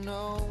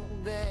no,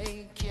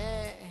 they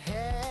can't.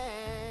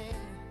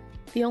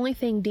 The only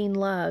thing Dean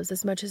loves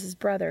as much as his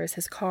brother is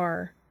his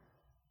car.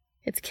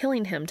 It's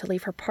killing him to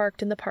leave her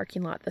parked in the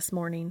parking lot this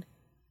morning,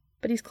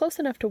 but he's close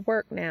enough to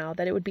work now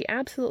that it would be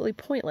absolutely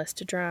pointless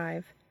to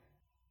drive.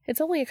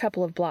 It's only a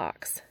couple of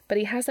blocks, but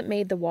he hasn't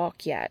made the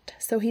walk yet,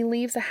 so he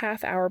leaves a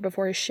half hour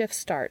before his shift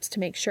starts to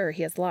make sure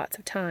he has lots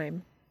of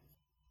time.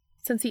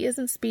 Since he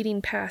isn't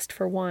speeding past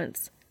for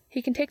once,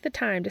 he can take the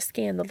time to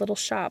scan the little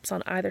shops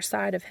on either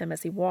side of him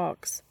as he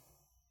walks.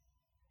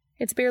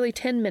 It's barely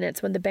 10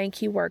 minutes when the bank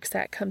he works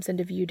at comes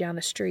into view down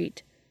the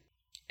street,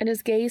 and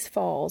his gaze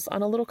falls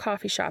on a little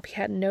coffee shop he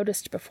hadn't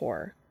noticed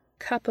before,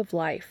 Cup of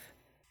Life.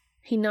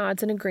 He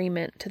nods in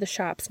agreement to the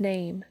shop's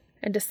name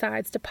and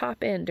decides to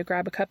pop in to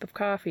grab a cup of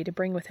coffee to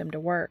bring with him to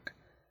work.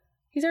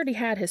 He's already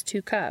had his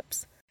 2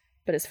 cups,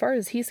 but as far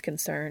as he's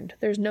concerned,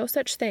 there's no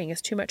such thing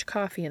as too much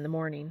coffee in the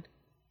morning.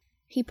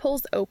 He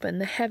pulls open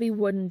the heavy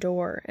wooden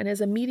door and is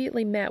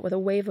immediately met with a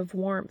wave of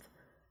warmth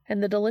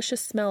and the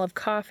delicious smell of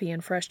coffee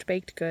and fresh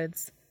baked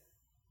goods.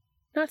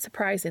 Not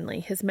surprisingly,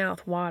 his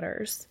mouth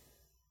waters.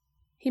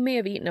 He may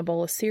have eaten a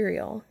bowl of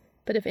cereal,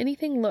 but if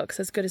anything looks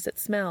as good as it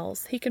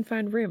smells, he can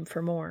find room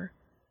for more.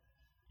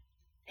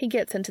 He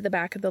gets into the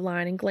back of the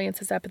line and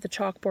glances up at the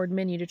chalkboard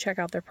menu to check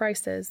out their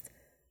prices,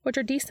 which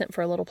are decent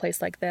for a little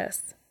place like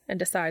this, and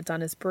decides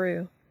on his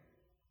brew.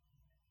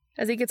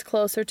 As he gets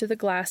closer to the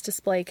glass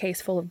display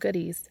case full of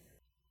goodies,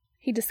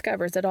 he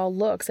discovers it all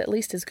looks at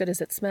least as good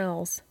as it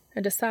smells,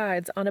 and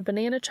decides on a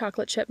banana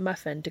chocolate chip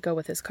muffin to go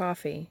with his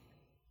coffee.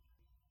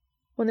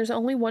 When there's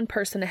only one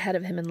person ahead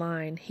of him in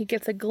line, he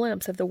gets a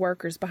glimpse of the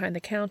workers behind the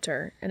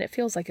counter, and it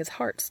feels like his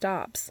heart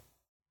stops.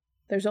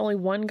 There's only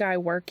one guy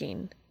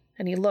working,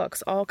 and he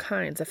looks all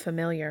kinds of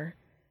familiar.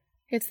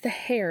 It's the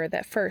hair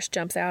that first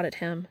jumps out at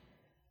him,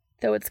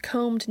 though it's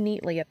combed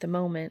neatly at the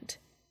moment.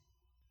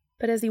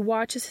 But as he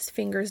watches his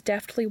fingers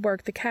deftly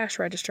work the cash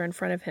register in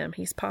front of him,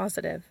 he's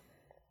positive.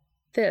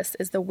 This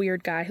is the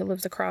weird guy who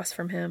lives across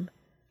from him.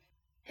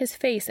 His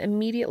face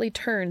immediately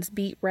turns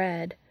beet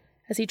red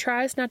as he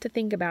tries not to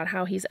think about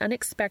how he's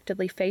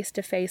unexpectedly face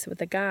to face with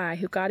the guy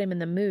who got him in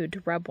the mood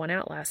to rub one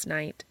out last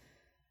night.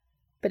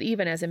 But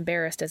even as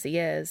embarrassed as he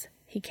is,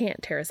 he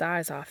can't tear his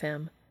eyes off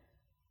him.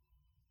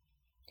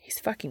 He's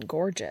fucking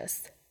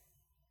gorgeous.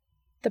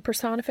 The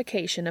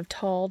personification of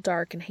tall,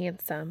 dark, and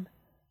handsome.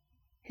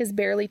 His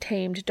barely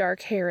tamed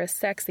dark hair is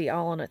sexy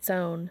all on its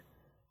own,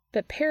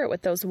 but pair it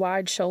with those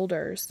wide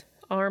shoulders,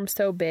 arms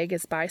so big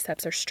his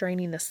biceps are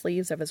straining the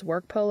sleeves of his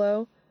work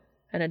polo,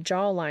 and a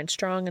jawline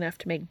strong enough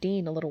to make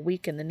Dean a little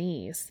weak in the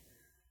knees.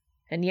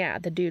 And yeah,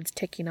 the dude's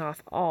ticking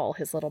off all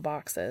his little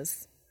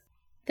boxes.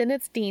 Then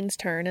it's Dean's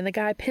turn, and the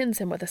guy pins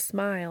him with a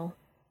smile.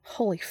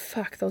 Holy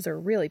fuck, those are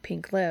really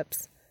pink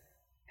lips.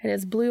 And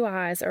his blue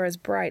eyes are as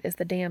bright as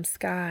the damn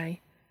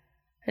sky.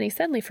 And he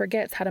suddenly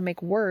forgets how to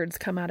make words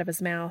come out of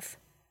his mouth.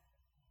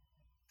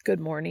 "Good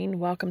morning,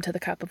 welcome to the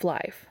Cup of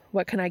Life.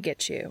 What can I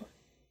get you?"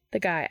 the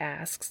guy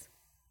asks.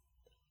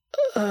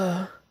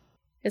 "Ugh,"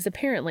 is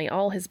apparently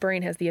all his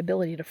brain has the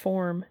ability to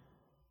form.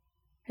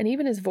 And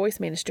even his voice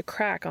managed to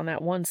crack on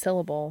that one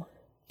syllable.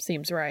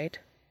 Seems right.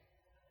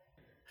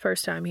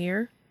 "First time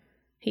here?"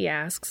 he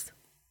asks.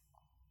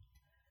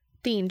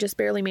 Dean just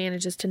barely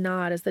manages to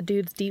nod as the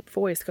dude's deep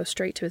voice goes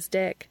straight to his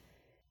dick.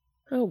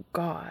 Oh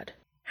God.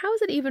 How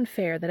is it even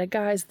fair that a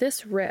guy's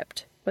this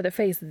ripped, with a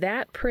face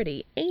that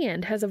pretty,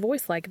 and has a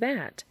voice like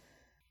that?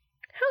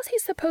 How's he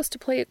supposed to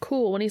play it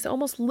cool when he's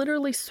almost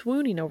literally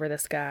swooning over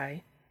this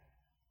guy?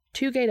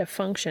 Two-gate of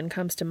function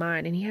comes to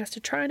mind, and he has to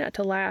try not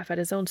to laugh at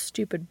his own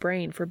stupid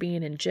brain for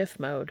being in GIF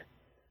mode.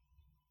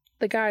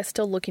 The guy's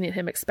still looking at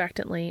him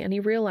expectantly, and he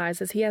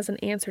realizes he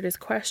hasn't answered his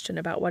question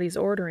about what he's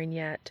ordering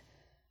yet.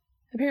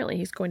 Apparently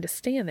he's going to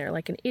stand there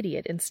like an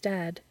idiot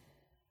instead.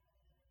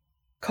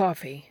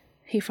 "Coffee,"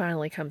 he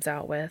finally comes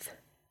out with.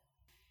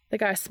 The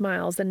guy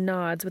smiles and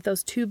nods with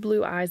those two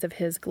blue eyes of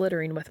his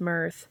glittering with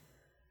mirth.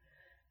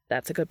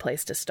 "That's a good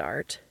place to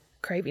start.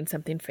 Craving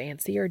something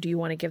fancy, or do you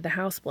want to give the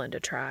house blend a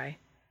try?"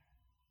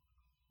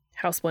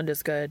 "House blend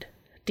is good,"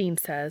 Dean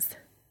says.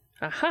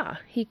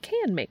 Aha, he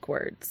can make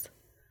words.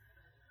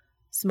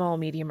 "Small,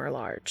 medium, or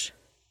large?"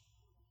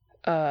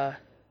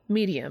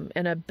 Medium,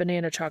 and a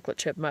banana chocolate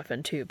chip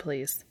muffin too,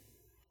 please."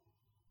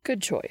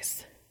 "Good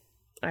choice.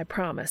 I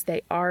promise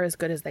they are as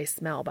good as they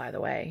smell, by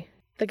the way,"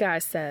 the guy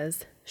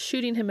says,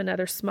 shooting him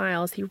another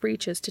smile as he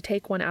reaches to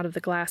take one out of the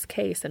glass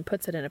case and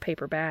puts it in a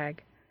paper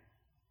bag.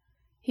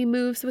 He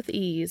moves with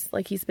ease,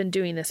 like he's been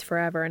doing this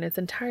forever and is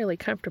entirely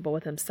comfortable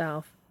with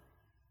himself.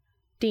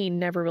 Dean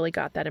never really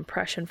got that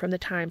impression from the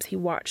times he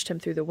watched him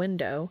through the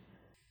window.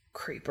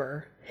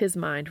 Creeper, his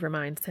mind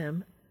reminds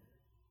him.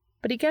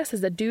 But he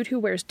guesses a dude who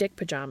wears dick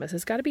pajamas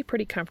has got to be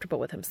pretty comfortable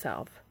with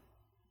himself.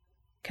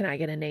 "Can I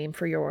get a name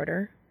for your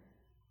order?"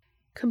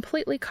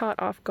 Completely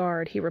caught off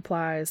guard, he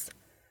replies,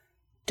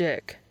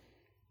 "Dick."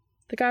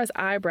 The guy's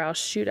eyebrows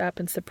shoot up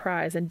in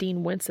surprise, and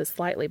Dean winces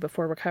slightly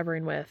before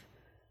recovering with,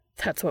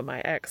 "That's what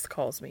my ex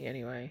calls me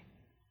anyway."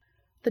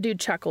 The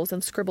dude chuckles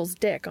and scribbles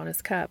 "Dick" on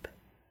his cup.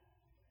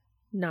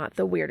 "Not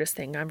the weirdest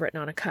thing I've written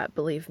on a cup,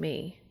 believe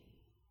me."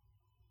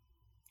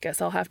 "Guess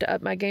I'll have to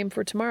up my game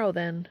for tomorrow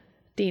then,"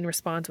 Dean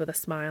responds with a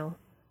smile.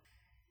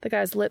 The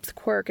guy's lips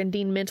quirk, and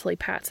Dean mentally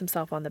pats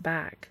himself on the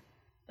back.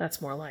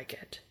 That's more like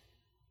it.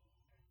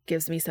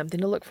 "Gives me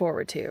something to look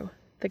forward to,"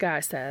 the guy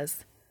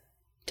says.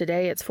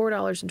 "Today it's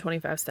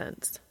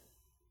 $4.25.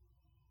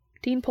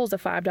 Dean pulls a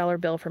 $5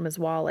 bill from his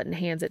wallet and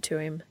hands it to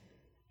him.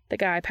 The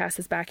guy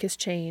passes back his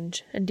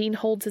change, and Dean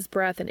holds his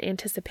breath in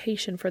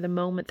anticipation for the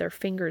moment their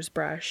fingers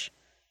brush.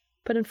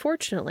 But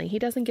unfortunately, he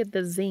doesn't get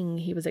the zing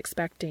he was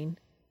expecting.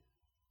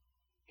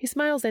 He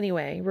smiles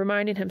anyway,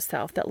 reminding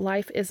himself that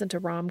life isn't a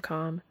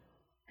rom-com,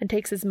 and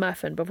takes his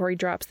muffin before he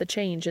drops the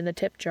change in the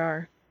tip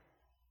jar.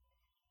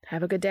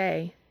 "Have a good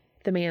day,"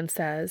 the man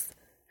says,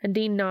 and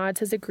Dean nods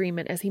his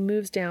agreement as he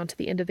moves down to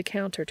the end of the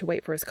counter to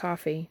wait for his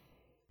coffee.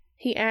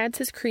 He adds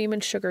his cream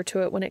and sugar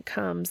to it when it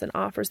comes and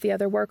offers the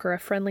other worker a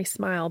friendly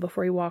smile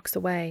before he walks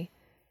away.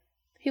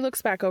 He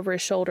looks back over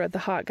his shoulder at the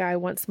hot guy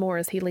once more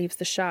as he leaves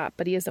the shop,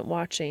 but he isn't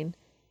watching,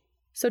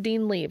 so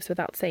Dean leaves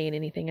without saying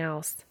anything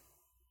else.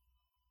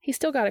 He's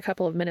still got a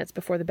couple of minutes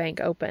before the bank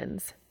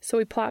opens, so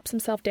he plops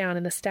himself down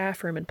in the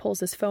staff room and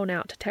pulls his phone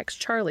out to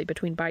text Charlie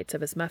between bites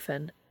of his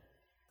muffin.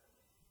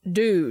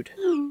 "Dude."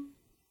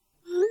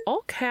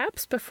 All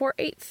caps before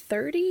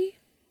 8:30?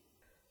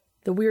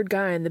 "The weird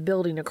guy in the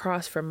building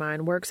across from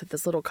mine works at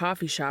this little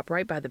coffee shop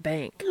right by the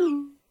bank."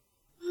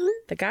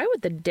 "The guy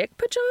with the dick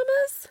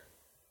pajamas?"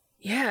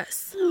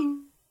 "Yes."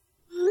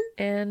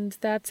 "And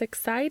that's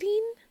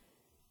exciting?"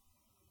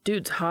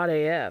 "Dude's hot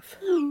AF."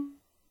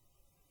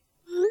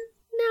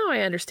 "Now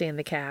I understand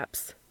the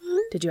caps.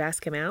 Did you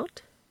ask him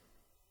out?"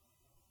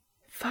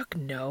 "Fuck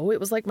no, it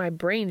was like my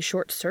brain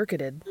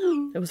short-circuited.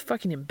 It was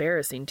fucking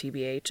embarrassing,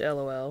 TBH,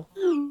 LOL.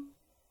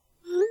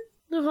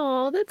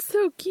 "Aw, that's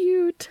so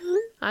cute.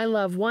 I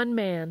love one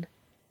man."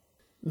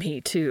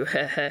 "Me too,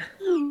 heh."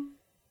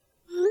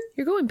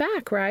 "You're going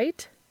back,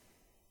 right?"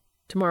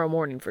 "Tomorrow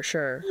morning for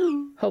sure.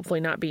 Hopefully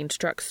not being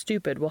struck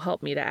stupid will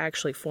help me to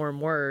actually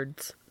form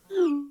words.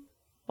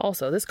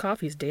 Also, this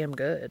coffee's damn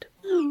good."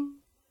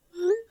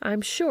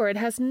 "I'm sure it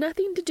has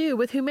nothing to do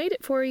with who made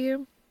it for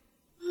you."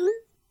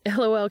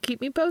 "LOL,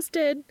 keep me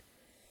posted."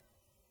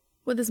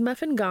 With his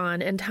muffin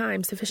gone and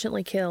time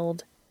sufficiently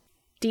killed,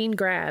 Dean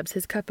grabs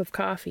his cup of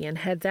coffee and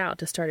heads out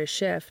to start his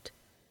shift.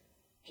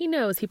 He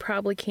knows he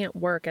probably can't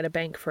work at a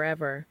bank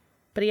forever,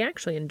 but he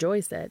actually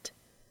enjoys it.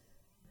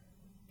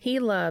 He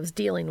loves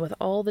dealing with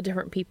all the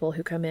different people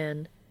who come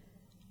in.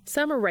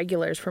 Some are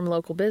regulars from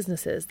local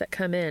businesses that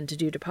come in to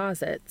do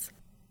deposits.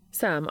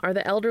 Some are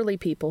the elderly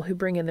people who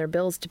bring in their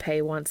bills to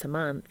pay once a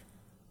month.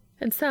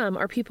 And some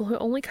are people who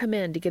only come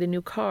in to get a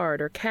new card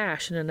or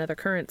cash in another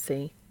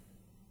currency.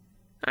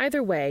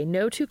 Either way,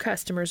 no two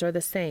customers are the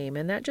same,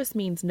 and that just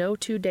means no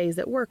 2 days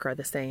at work are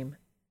the same.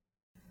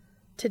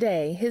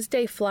 Today, his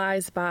day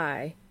flies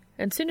by,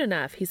 and soon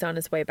enough he's on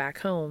his way back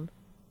home.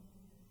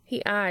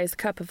 He eyes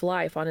Cup of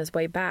Life on his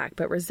way back,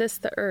 but resists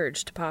the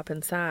urge to pop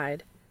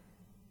inside.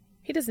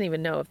 He doesn't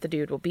even know if the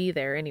dude will be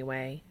there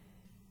anyway.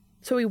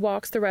 So he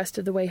walks the rest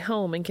of the way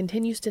home and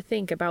continues to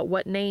think about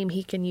what name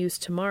he can use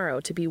tomorrow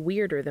to be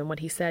weirder than what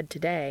he said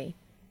today.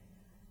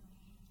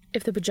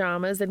 If the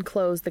pajamas and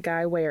clothes the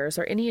guy wears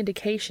are any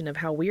indication of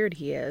how weird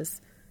he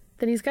is,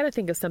 then he's got to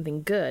think of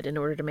something good in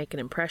order to make an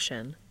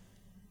impression.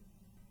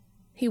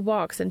 He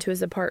walks into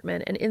his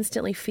apartment and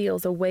instantly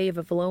feels a wave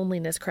of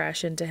loneliness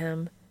crash into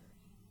him.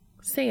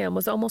 Sam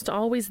was almost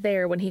always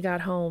there when he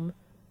got home,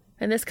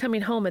 and this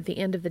coming home at the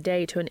end of the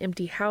day to an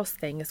empty house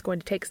thing is going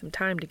to take some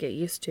time to get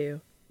used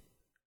to.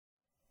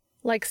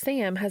 Like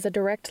Sam has a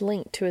direct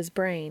link to his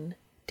brain,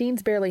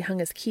 Dean's barely hung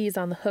his keys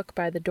on the hook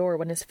by the door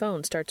when his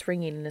phone starts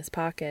ringing in his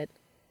pocket.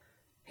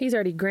 He's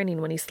already grinning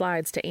when he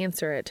slides to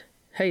answer it.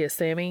 "Hey,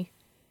 Sammy."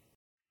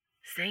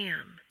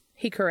 "Sam,"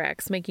 he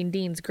corrects, making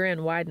Dean's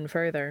grin widen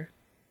further.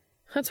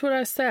 "That's what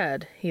I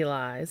said," he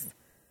lies.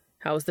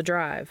 "How was the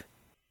drive?"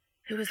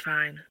 "It was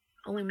fine.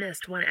 Only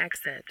missed one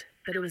exit,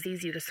 but it was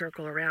easy to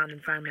circle around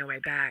and find my way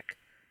back.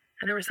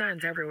 And there were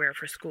signs everywhere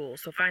for school,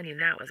 so finding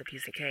that was a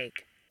piece of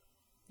cake."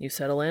 "You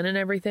settle in and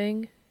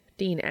everything?"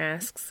 Dean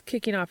asks,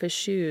 kicking off his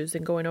shoes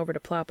and going over to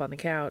plop on the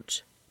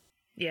couch.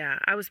 "Yeah,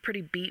 I was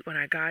pretty beat when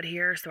I got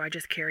here, so I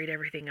just carried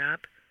everything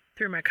up,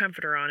 threw my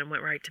comforter on and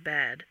went right to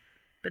bed.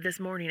 But this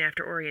morning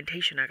after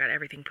orientation, I got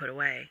everything put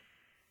away."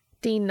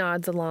 Dean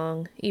nods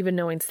along, even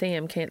knowing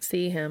Sam can't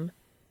see him.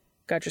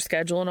 "Got your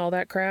schedule and all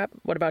that crap?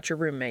 What about your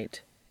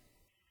roommate?"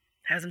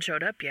 "Hasn't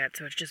showed up yet,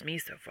 so it's just me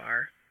so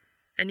far.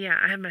 And yeah,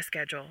 I have my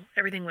schedule.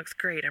 Everything looks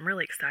great. I'm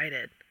really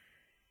excited."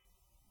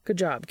 "Good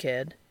job,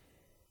 kid."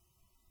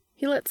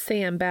 He lets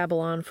Sam babble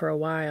on for a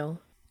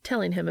while,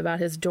 telling him about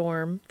his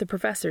dorm, the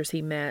professors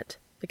he met,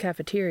 the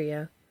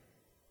cafeteria.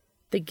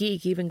 The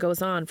geek even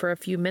goes on for a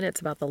few minutes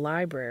about the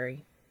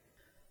library.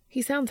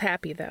 He sounds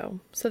happy,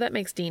 though, so that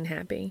makes Dean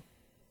happy.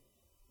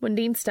 When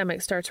Dean's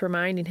stomach starts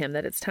reminding him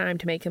that it's time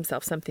to make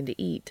himself something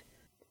to eat,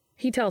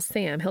 he tells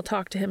Sam he'll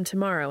talk to him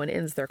tomorrow and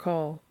ends their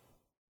call.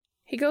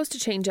 He goes to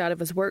change out of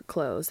his work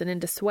clothes and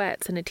into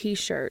sweats and a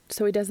t-shirt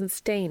so he doesn't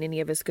stain any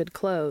of his good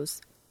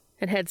clothes,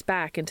 and heads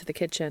back into the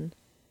kitchen.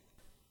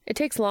 It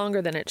takes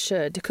longer than it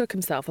should to cook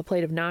himself a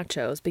plate of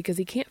nachos because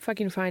he can't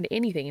fucking find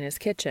anything in his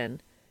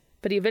kitchen,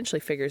 but he eventually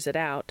figures it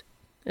out,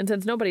 and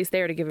since nobody's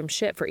there to give him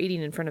shit for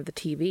eating in front of the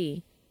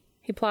TV,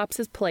 he plops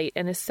his plate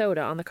and his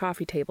soda on the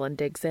coffee table and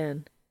digs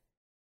in.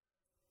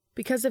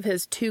 Because of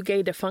his too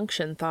gay to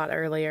function thought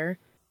earlier,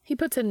 he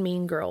puts in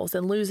Mean Girls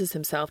and loses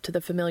himself to the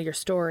familiar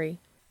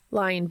story,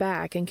 lying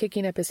back and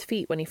kicking up his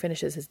feet when he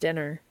finishes his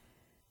dinner.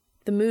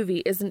 The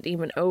movie isn't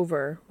even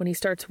over when he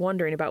starts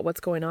wondering about what's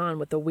going on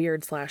with the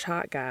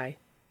weird/hot guy.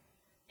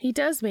 He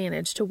does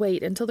manage to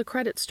wait until the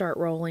credits start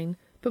rolling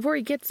before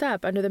he gets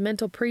up under the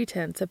mental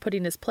pretense of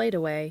putting his plate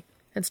away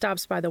and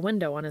stops by the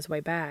window on his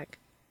way back.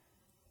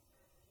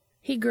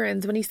 He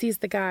grins when he sees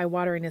the guy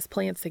watering his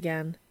plants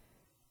again.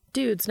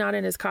 Dude's not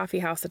in his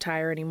coffeehouse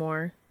attire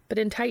anymore, but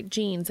in tight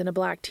jeans and a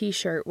black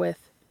t-shirt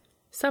with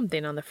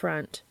something on the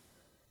front.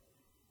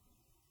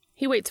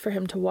 He waits for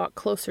him to walk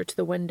closer to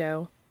the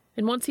window,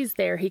 and once he's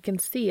there, he can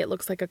see it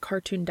looks like a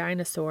cartoon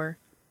dinosaur.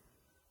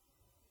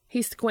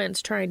 He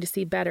squints, trying to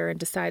see better, and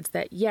decides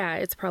that, yeah,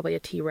 it's probably a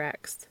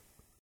T-Rex.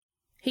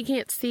 He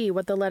can't see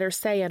what the letters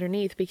say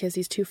underneath because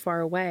he's too far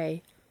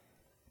away,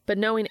 but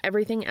knowing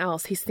everything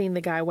else he's seen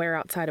the guy wear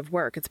outside of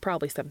work, it's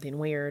probably something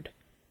weird.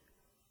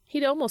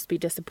 He'd almost be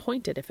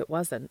disappointed if it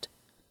wasn't.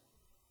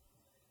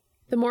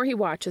 The more he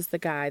watches the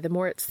guy, the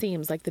more it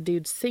seems like the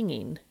dude's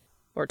singing,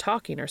 or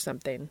talking or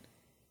something.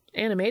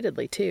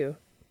 Animatedly, too.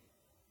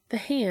 The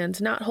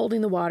hand not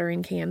holding the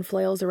watering can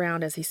flails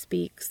around as he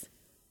speaks,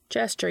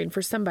 gesturing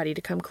for somebody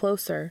to come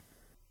closer,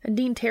 and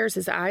Dean tears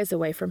his eyes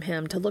away from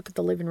him to look at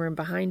the living room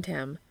behind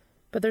him,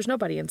 but there's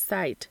nobody in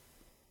sight.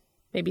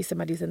 Maybe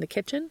somebody's in the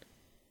kitchen?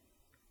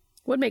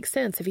 Would make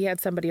sense if he had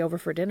somebody over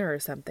for dinner or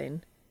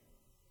something.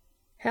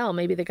 Hell,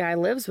 maybe the guy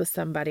lives with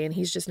somebody and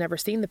he's just never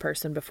seen the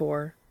person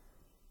before.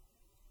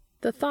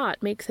 The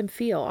thought makes him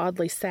feel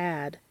oddly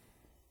sad,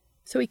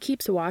 so he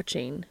keeps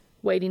watching,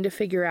 waiting to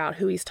figure out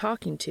who he's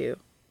talking to,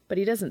 but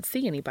he doesn't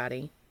see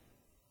anybody.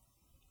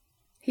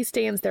 He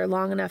stands there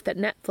long enough that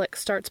Netflix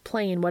starts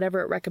playing whatever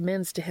it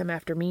recommends to him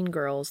after Mean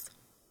Girls,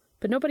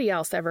 but nobody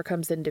else ever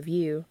comes into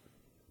view,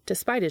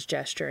 despite his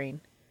gesturing.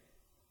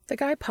 The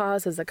guy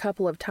pauses a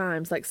couple of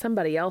times like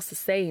somebody else is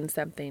saying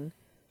something,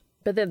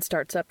 but then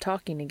starts up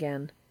talking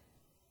again.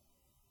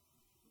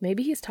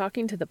 Maybe he's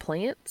talking to the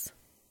plants?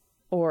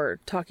 Or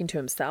talking to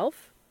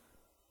himself?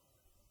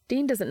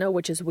 Dean doesn't know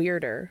which is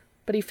weirder,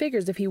 but he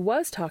figures if he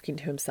was talking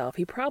to himself,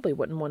 he probably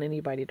wouldn't want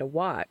anybody to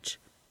watch.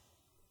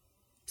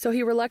 So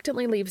he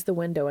reluctantly leaves the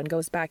window and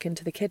goes back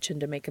into the kitchen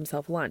to make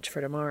himself lunch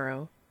for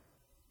tomorrow.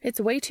 It's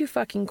way too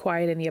fucking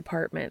quiet in the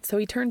apartment, so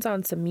he turns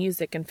on some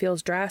music and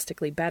feels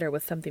drastically better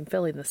with something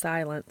filling the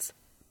silence.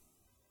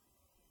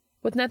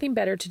 With nothing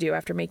better to do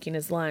after making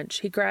his lunch,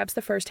 he grabs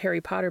the first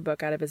Harry Potter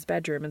book out of his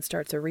bedroom and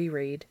starts a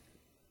reread.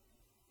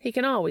 He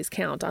can always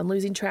count on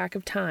losing track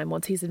of time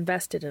once he's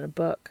invested in a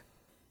book,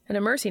 and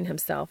immersing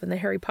himself in the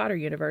Harry Potter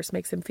universe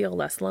makes him feel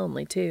less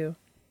lonely, too.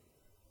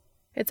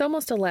 It's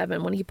almost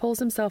 11 when he pulls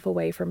himself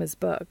away from his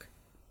book.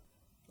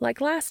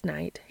 Like last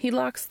night, he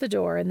locks the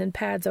door and then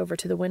pads over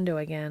to the window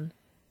again.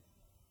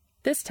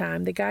 This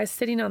time, the guy's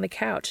sitting on the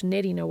couch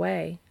knitting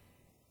away.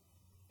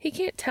 He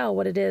can't tell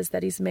what it is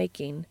that he's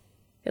making.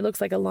 It looks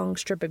like a long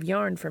strip of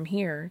yarn from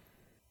here,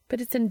 but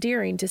it's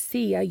endearing to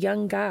see a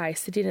young guy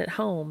sitting at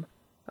home,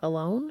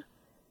 alone,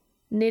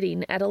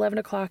 knitting at 11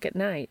 o'clock at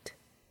night.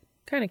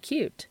 Kind of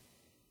cute.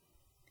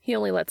 He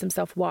only lets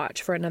himself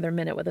watch for another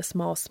minute with a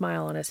small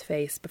smile on his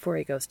face before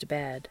he goes to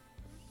bed.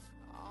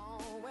 Oh,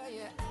 where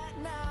you at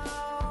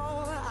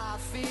now? I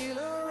feel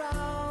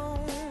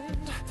around.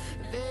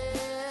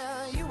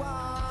 There you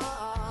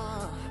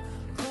are.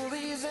 Cool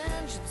these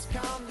engines,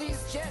 calm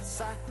these jets.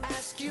 I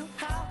ask you,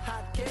 how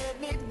hot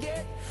can it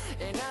get?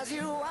 And as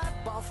you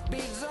wipe off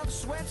beads of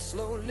sweat,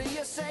 slowly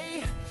you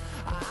say,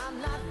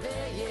 I'm not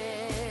there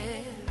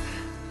yet.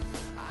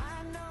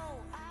 I know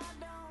I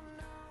don't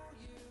know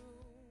you.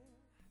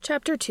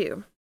 Chapter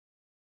 2.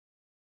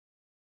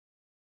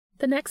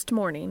 The next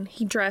morning,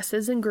 he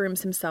dresses and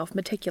grooms himself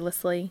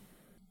meticulously.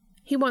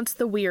 He wants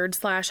the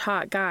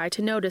weird/hot guy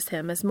to notice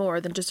him as more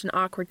than just an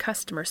awkward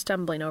customer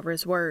stumbling over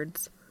his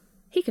words.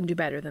 He can do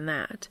better than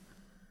that.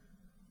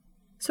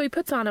 So he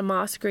puts on a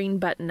moss green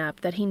button-up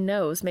that he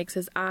knows makes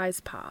his eyes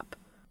pop.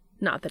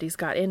 Not that he's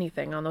got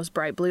anything on those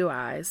bright blue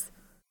eyes.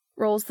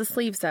 Rolls the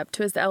sleeves up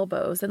to his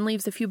elbows and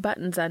leaves a few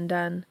buttons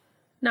undone,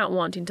 not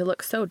wanting to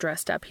look so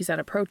dressed up he's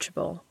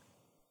unapproachable.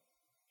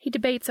 He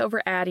debates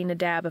over adding a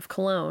dab of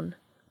cologne,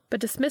 but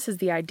dismisses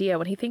the idea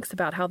when he thinks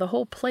about how the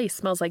whole place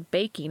smells like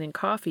baking and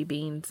coffee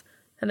beans,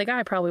 and the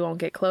guy probably won't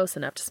get close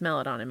enough to smell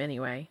it on him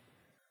anyway.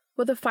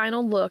 With a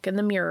final look in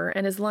the mirror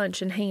and his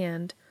lunch in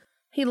hand,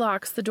 he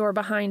locks the door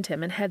behind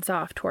him and heads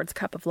off towards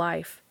Cup of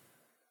Life.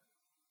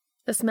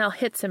 The smell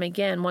hits him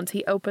again once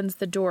he opens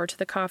the door to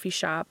the coffee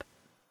shop,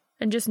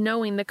 and just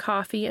knowing the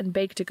coffee and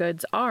baked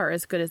goods are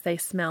as good as they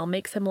smell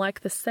makes him like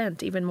the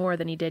scent even more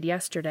than he did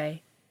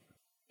yesterday.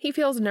 He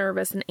feels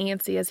nervous and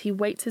antsy as he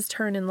waits his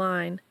turn in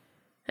line,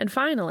 and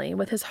finally,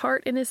 with his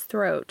heart in his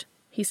throat,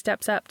 he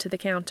steps up to the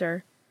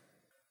counter.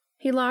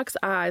 He locks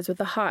eyes with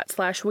the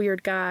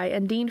hot/weird guy,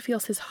 and Dean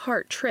feels his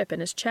heart trip in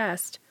his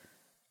chest.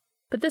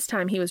 But this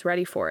time he was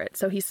ready for it,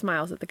 so he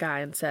smiles at the guy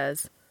and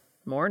says,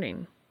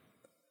 "Morning."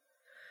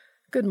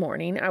 "Good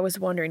morning. I was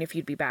wondering if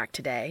you'd be back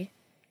today."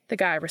 The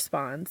guy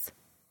responds.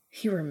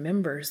 "He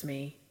remembers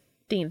me,"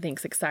 Dean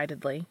thinks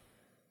excitedly.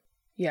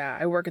 "Yeah,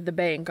 I work at the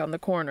bank on the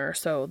corner,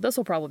 so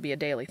this'll probably be a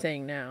daily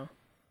thing now,"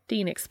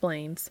 Dean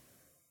explains.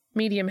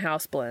 "Medium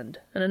house blend,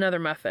 and another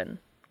muffin.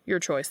 Your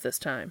choice this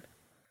time."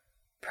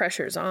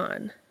 "Pressure's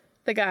on,"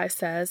 the guy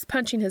says,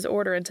 punching his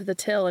order into the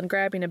till and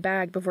grabbing a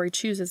bag before he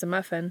chooses a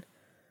muffin.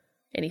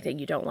 "Anything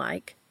you don't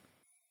like?"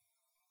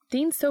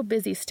 Dean's so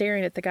busy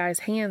staring at the guy's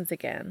hands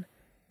again.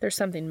 There's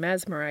something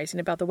mesmerizing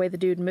about the way the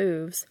dude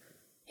moves.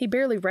 He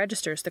barely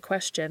registers the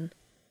question.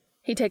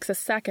 He takes a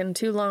second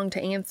too long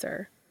to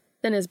answer.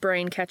 Then his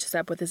brain catches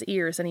up with his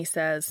ears and he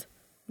says,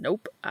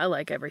 "Nope, I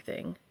like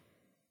everything."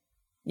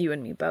 "You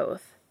and me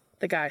both."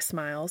 The guy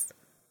smiles.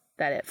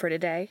 "That it for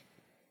today?"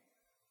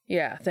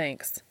 "Yeah,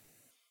 thanks."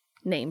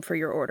 "Name for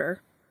your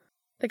order."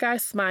 The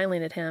guy's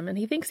smiling at him, and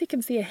he thinks he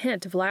can see a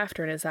hint of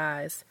laughter in his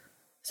eyes.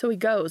 So he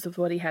goes with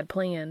what he had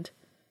planned.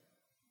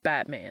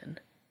 "Batman."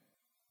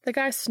 The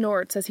guy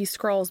snorts as he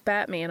scrawls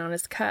Batman on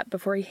his cup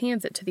before he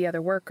hands it to the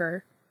other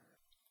worker.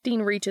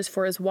 Dean reaches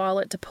for his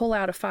wallet to pull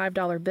out a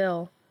 $5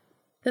 bill.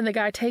 Then the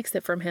guy takes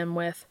it from him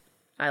with,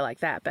 "I like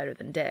that better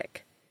than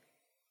Dick."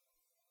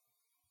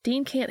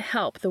 Dean can't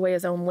help the way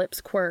his own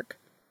lips quirk,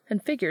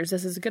 and figures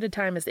this is as good a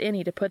time as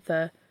any to put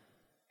the,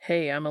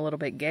 "Hey, I'm a little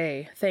bit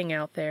gay" thing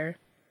out there.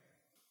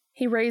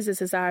 He raises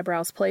his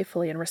eyebrows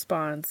playfully and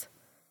responds,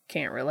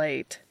 "Can't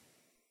relate."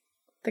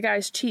 The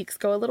guy's cheeks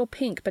go a little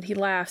pink, but he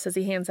laughs as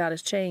he hands out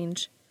his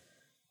change.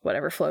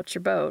 "Whatever floats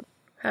your boat.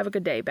 Have a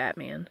good day,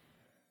 Batman."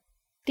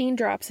 Dean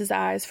drops his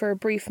eyes for a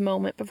brief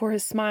moment before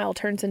his smile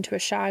turns into a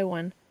shy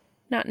one,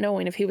 not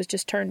knowing if he was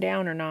just turned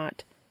down or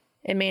not,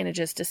 and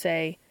manages to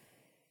say,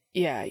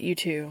 "Yeah, you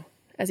too,"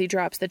 as he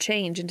drops the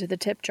change into the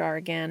tip jar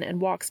again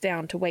and walks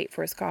down to wait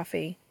for his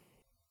coffee.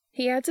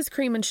 He adds his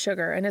cream and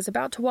sugar and is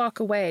about to walk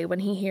away when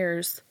he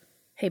hears,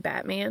 "Hey,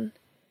 Batman."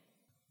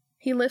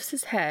 He lifts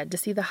his head to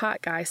see the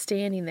hot guy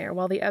standing there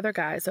while the other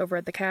guy's over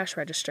at the cash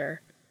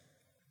register.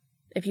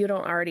 "If you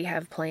don't already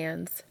have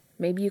plans,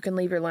 maybe you can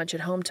leave your lunch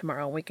at home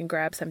tomorrow and we can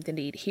grab something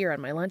to eat here on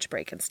my lunch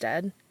break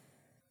instead."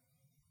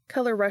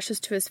 Color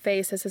rushes to his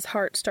face as his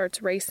heart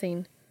starts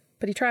racing,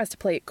 but he tries to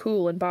play it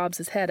cool and bobs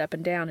his head up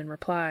and down in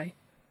reply.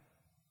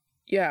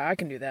 "Yeah, I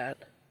can do that."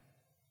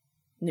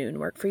 "Noon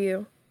work for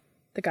you?"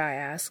 the guy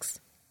asks.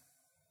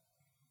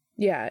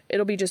 "Yeah,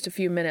 it'll be just a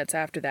few minutes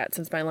after that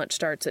since my lunch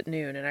starts at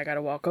noon and I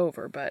gotta walk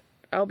over, but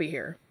I'll be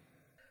here."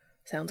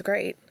 "Sounds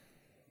great.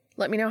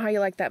 Let me know how you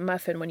like that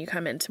muffin when you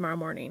come in tomorrow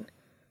morning,"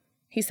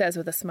 he says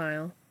with a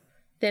smile.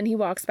 Then he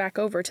walks back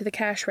over to the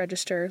cash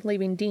register,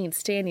 leaving Dean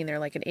standing there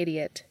like an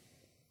idiot.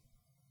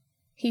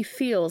 He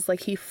feels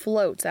like he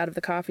floats out of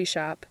the coffee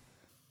shop,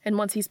 and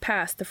once he's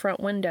past the front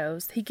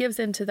windows, he gives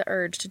in to the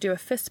urge to do a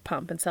fist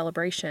pump in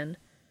celebration.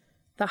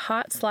 The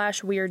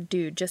hot/weird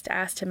dude just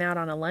asked him out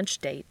on a lunch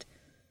date.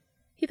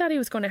 He thought he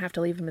was going to have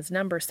to leave him his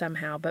number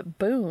somehow, but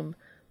boom,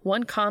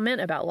 one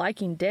comment about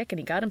liking Dick and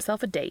he got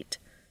himself a date.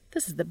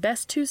 This is the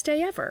best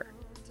Tuesday ever.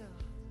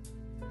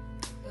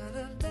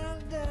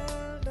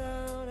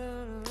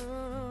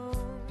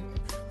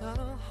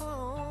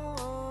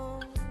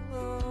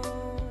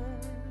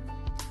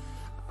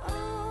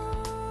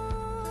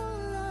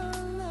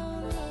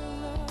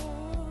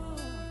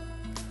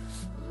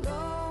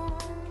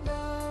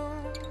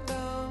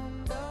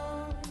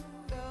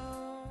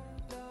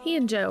 He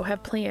and Joe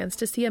have plans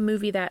to see a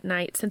movie that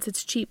night since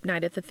it's cheap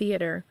night at the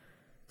theater,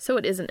 so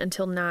it isn't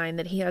until 9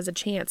 that he has a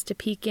chance to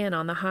peek in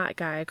on the hot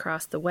guy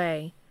across the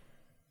way.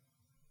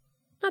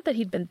 Not that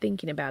he'd been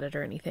thinking about it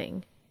or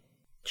anything.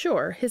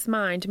 Sure, his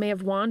mind may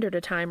have wandered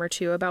a time or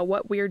two about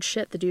what weird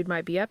shit the dude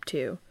might be up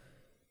to,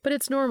 but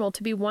it's normal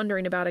to be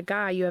wondering about a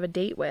guy you have a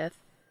date with.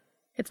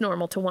 It's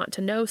normal to want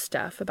to know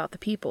stuff about the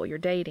people you're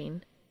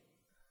dating.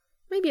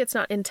 Maybe it's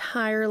not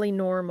entirely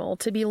normal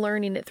to be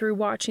learning it through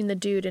watching the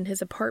dude in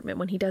his apartment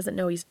when he doesn't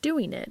know he's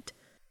doing it,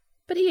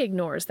 but he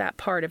ignores that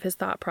part of his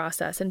thought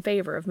process in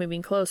favor of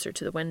moving closer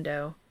to the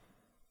window.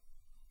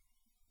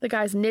 The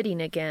guy's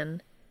knitting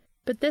again,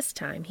 but this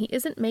time he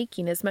isn't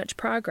making as much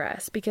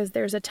progress because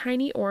there's a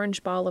tiny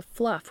orange ball of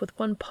fluff with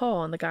one paw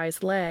on the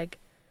guy's leg,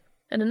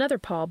 and another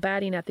paw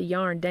batting at the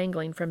yarn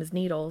dangling from his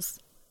needles.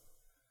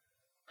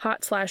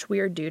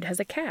 Hot/weird dude has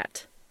a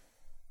cat.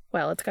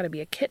 Well, it's got to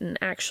be a kitten,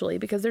 actually,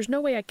 because there's no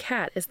way a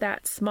cat is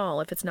that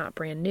small if it's not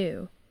brand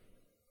new.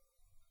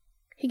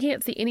 He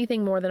can't see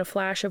anything more than a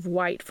flash of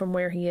white from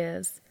where he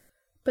is,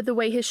 but the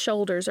way his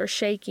shoulders are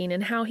shaking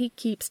and how he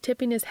keeps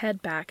tipping his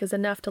head back is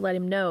enough to let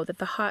him know that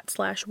the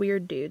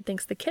hot/weird dude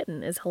thinks the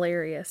kitten is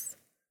hilarious.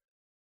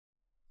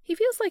 He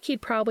feels like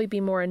he'd probably be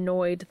more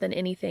annoyed than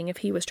anything if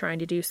he was trying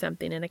to do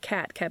something and a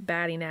cat kept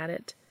batting at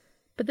it,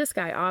 but this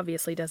guy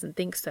obviously doesn't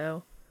think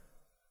so.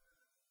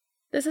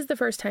 This is the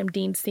first time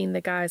Dean's seen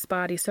the guy's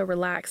body so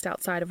relaxed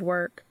outside of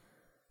work.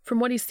 From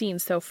what he's seen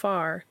so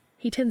far,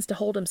 he tends to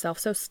hold himself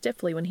so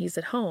stiffly when he's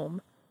at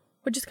home,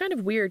 which is kind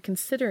of weird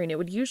considering it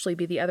would usually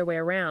be the other way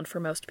around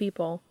for most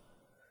people.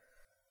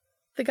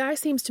 The guy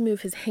seems to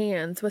move his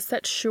hands with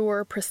such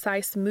sure,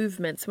 precise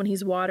movements when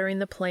he's watering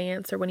the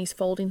plants or when he's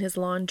folding his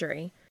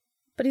laundry,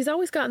 but he's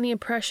always gotten the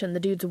impression the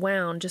dude's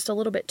wound just a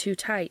little bit too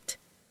tight.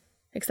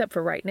 Except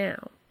for right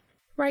now.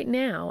 Right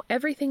now,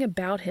 everything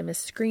about him is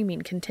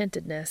screaming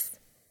contentedness.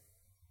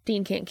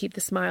 Dean can't keep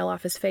the smile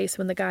off his face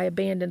when the guy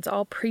abandons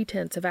all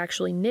pretense of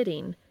actually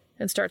knitting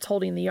and starts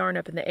holding the yarn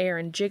up in the air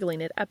and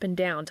jiggling it up and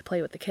down to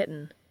play with the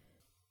kitten.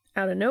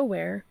 Out of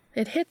nowhere,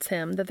 it hits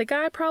him that the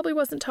guy probably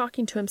wasn't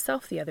talking to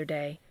himself the other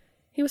day.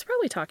 He was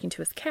probably talking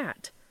to his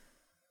cat.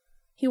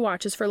 He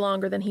watches for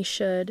longer than he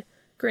should,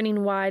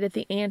 grinning wide at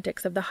the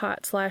antics of the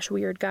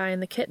hot/weird guy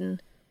and the kitten,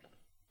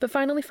 but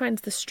finally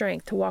finds the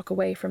strength to walk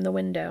away from the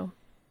window.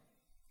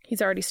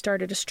 He's already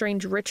started a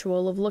strange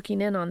ritual of looking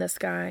in on this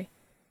guy,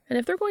 and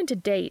if they're going to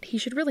date, he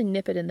should really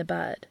nip it in the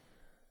bud.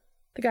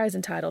 The guy's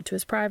entitled to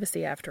his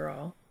privacy, after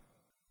all.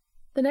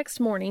 The next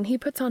morning, he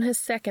puts on his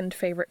second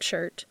favorite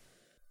shirt,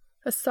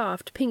 a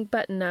soft pink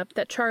button-up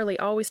that Charlie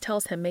always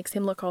tells him makes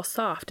him look all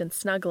soft and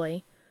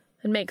snuggly,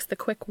 and makes the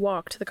quick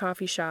walk to the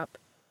coffee shop.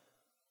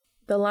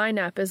 The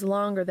lineup is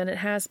longer than it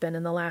has been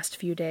in the last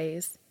few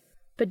days,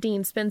 but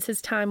Dean spends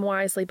his time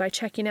wisely by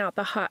checking out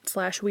the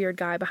hot/weird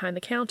guy behind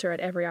the counter at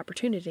every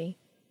opportunity.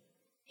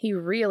 He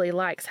really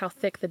likes how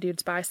thick the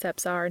dude's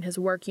biceps are in his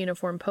work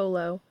uniform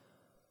polo.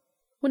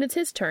 When it's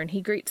his turn,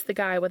 he greets the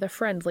guy with a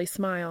friendly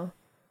smile.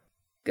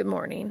 "Good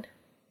morning,"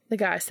 the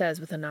guy says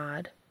with a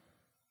nod.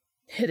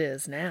 "It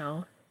is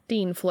now,"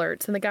 Dean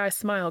flirts, and the guy's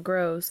smile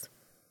grows.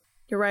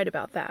 "You're right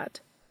about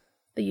that.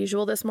 The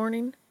usual this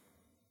morning?"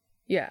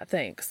 "Yeah,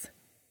 thanks."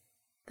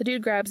 The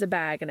dude grabs a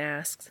bag and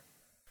asks,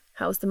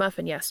 "How was the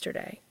muffin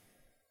yesterday?"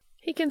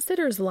 He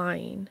considers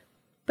lying,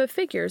 but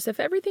figures if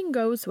everything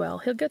goes well,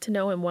 he'll get to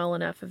know him well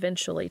enough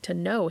eventually to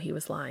know he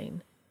was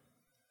lying.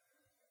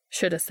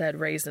 "Should have said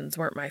raisins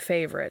weren't my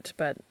favorite,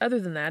 but other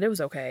than that, it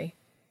was okay."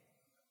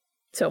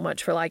 "So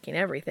much for liking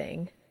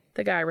everything,"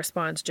 the guy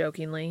responds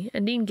jokingly,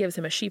 and Dean gives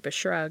him a sheepish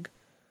shrug.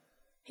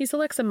 He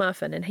selects a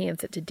muffin and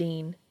hands it to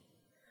Dean.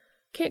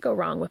 "Can't go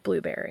wrong with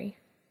blueberry."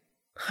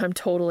 "I'm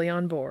totally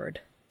on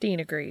board," Dean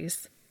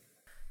agrees.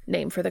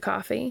 "Name for the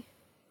coffee?"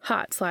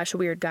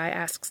 Hot/weird guy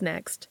asks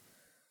next.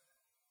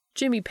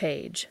 "Jimmy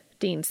Page,"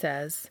 Dean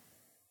says.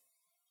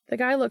 The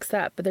guy looks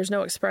up, but there's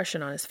no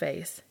expression on his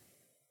face.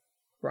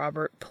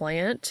 "Robert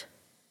Plant?"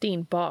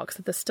 Dean balks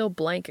at the still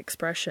blank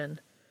expression.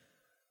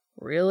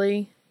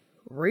 "Really?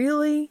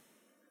 Really?"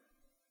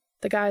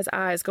 The guy's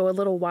eyes go a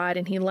little wide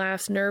and he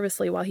laughs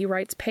nervously while he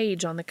writes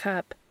Page on the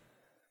cup.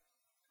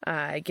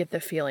 "I get the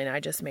feeling I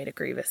just made a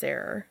grievous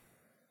error."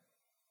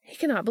 He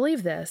cannot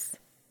believe this.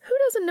 Who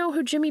doesn't know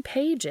who Jimmy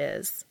Page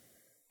is?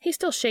 He's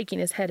still shaking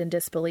his head in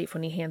disbelief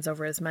when he hands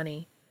over his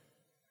money.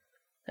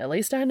 "At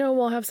least I know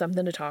we'll have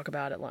something to talk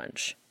about at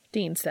lunch,"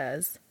 Dean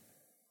says.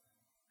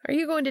 "Are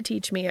you going to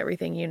teach me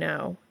everything you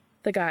know?"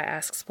 the guy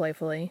asks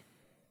playfully.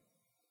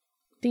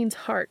 Dean's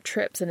heart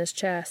trips in his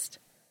chest.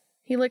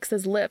 He licks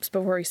his lips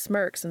before he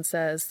smirks and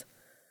says,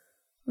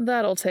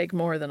 "That'll take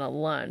more than a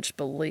lunch,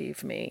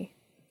 believe me."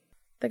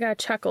 The guy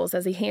chuckles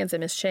as he hands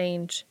him his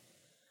change.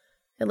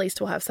 "At least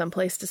we'll have some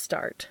place to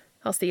start.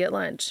 I'll see you at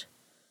lunch."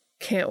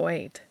 "Can't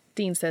wait,"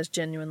 Dean says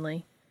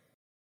genuinely.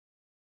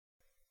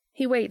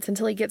 He waits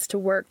until he gets to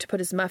work to put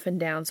his muffin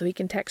down so he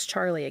can text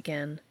Charlie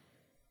again.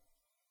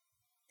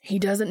 "He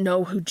doesn't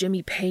know who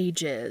Jimmy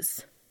Page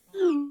is."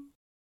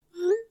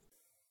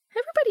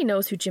 Everybody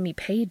knows who Jimmy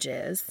Page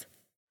is.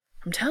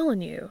 I'm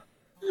telling you.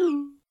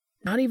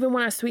 Not even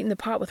when I sweetened the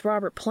pot with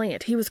Robert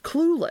Plant. He was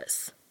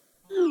clueless.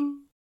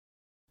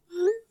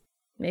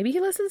 Maybe he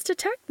listens to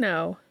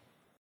techno.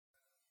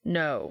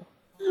 No.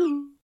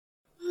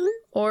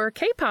 Or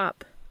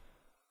K-pop.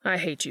 I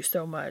hate you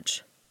so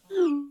much.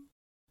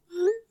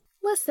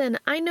 Listen,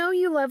 I know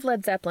you love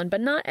Led Zeppelin,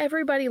 but not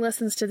everybody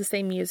listens to the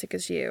same music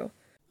as you.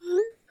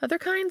 Other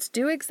kinds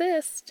do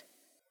exist.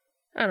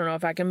 I don't know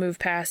if I can move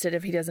past it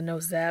if he doesn't know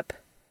Zepp.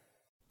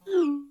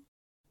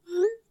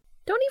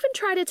 Don't even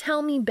try to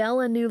tell me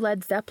Bella knew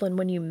Led Zeppelin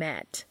when you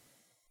met.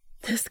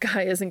 This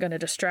guy isn't going to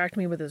distract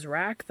me with his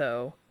rack,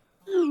 though.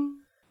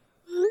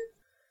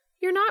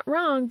 You're not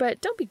wrong,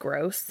 but don't be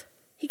gross.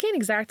 He can't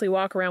exactly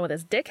walk around with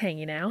his dick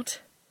hanging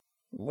out.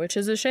 Which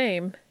is a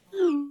shame.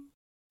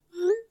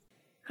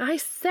 I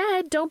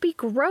said don't be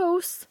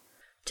gross.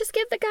 Just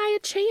give the guy a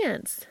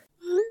chance.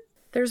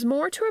 There's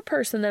more to a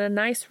person than a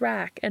nice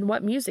rack and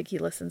what music he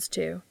listens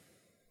to.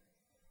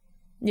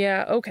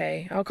 Yeah,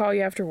 okay. I'll call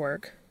you after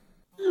work.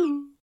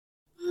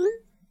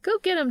 Go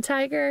get him,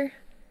 Tiger.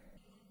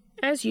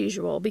 As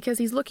usual, because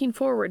he's looking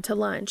forward to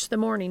lunch, the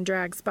morning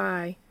drags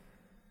by.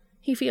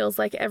 He feels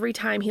like every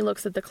time he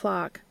looks at the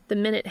clock, the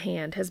minute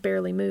hand has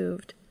barely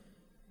moved.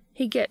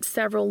 He gets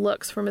several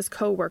looks from his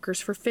co-workers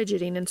for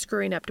fidgeting and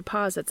screwing up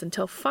deposits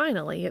until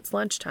finally it's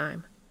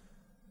lunchtime.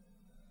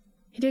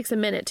 He takes a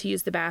minute to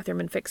use the bathroom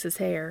and fix his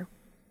hair,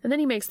 and then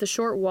he makes the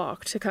short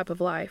walk to Cup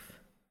of Life.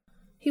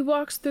 He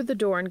walks through the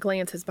door and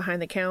glances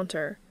behind the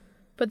counter,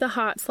 but the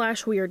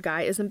hot/weird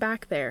guy isn't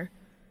back there,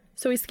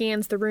 so he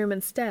scans the room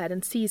instead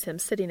and sees him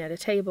sitting at a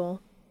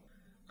table.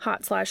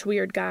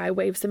 Hot/weird guy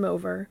waves him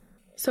over,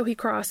 so he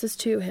crosses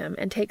to him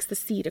and takes the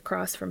seat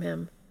across from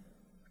him.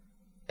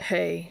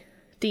 Hey,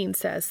 Dean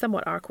says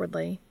somewhat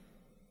awkwardly.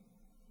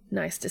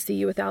 Nice to see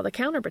you without the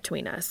counter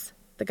between us,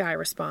 the guy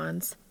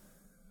responds.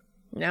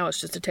 Now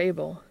it's just a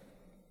table.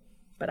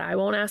 But I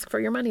won't ask for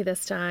your money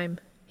this time,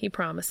 he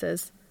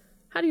promises.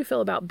 How do you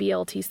feel about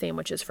BLT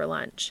sandwiches for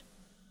lunch?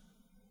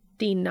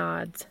 Dean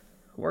nods.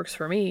 Works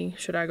for me.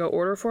 Should I go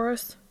order for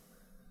us?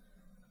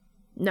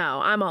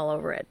 No, I'm all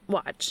over it.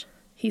 Watch,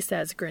 he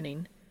says,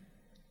 grinning.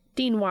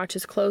 Dean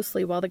watches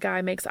closely while the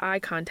guy makes eye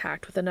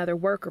contact with another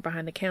worker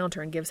behind the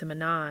counter and gives him a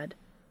nod.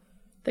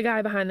 The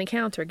guy behind the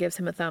counter gives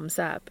him a thumbs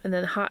up, and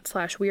then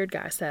hot/weird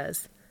guy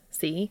says,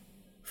 See?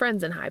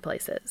 Friends in high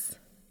places.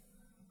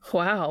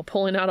 Wow,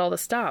 pulling out all the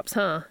stops,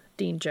 huh?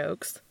 Dean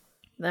jokes.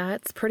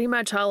 That's pretty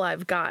much all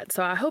I've got,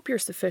 so I hope you're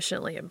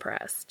sufficiently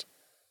impressed.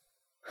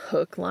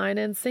 Hook, line,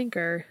 and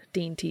sinker,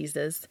 Dean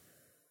teases.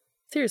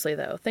 Seriously,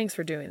 though, thanks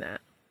for doing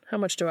that. How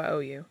much do I owe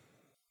you?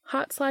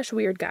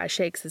 Hot/weird guy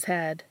shakes his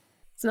head.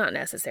 It's not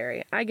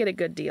necessary. I get a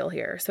good deal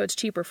here, so it's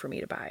cheaper for me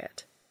to buy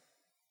it.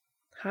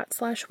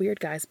 Hot/weird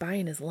guy's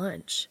buying his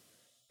lunch.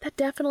 That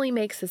definitely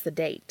makes this a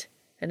date,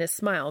 and his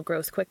smile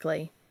grows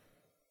quickly.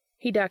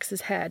 He ducks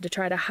his head to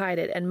try to hide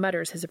it and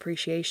mutters his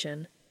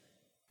appreciation.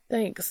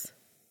 Thanks.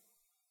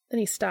 Then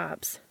he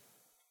stops.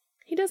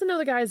 He doesn't know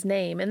the guy's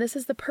name, and this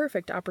is the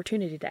perfect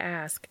opportunity to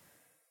ask.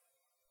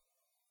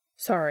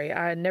 Sorry,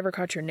 I never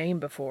caught your name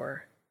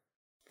before.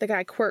 The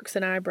guy quirks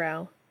an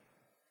eyebrow.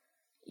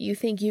 You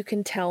think you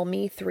can tell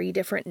me 3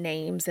 different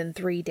names in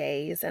 3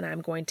 days, and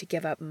I'm going to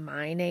give up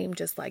my name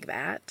just like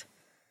that?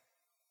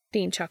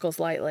 Dean chuckles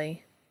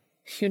lightly.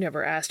 You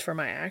never asked for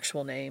my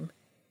actual name.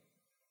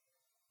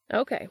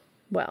 Okay,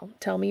 well,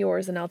 tell me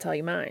yours and I'll tell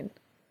you mine.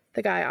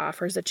 The guy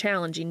offers, a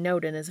challenging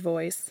note in his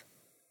voice.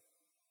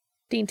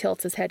 Dean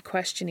tilts his head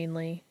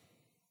questioningly.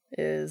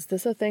 Is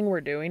this a thing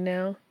we're doing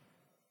now?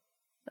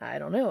 I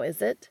don't know,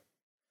 is it?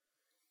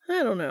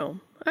 I don't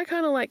know. I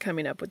kind of like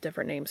coming up with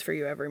different names for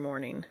you every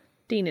morning,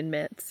 Dean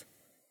admits.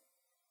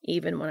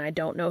 Even when I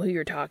don't know who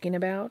you're talking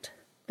about?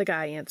 The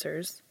guy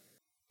answers.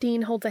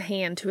 Dean holds a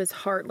hand to his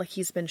heart like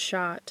he's been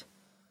shot.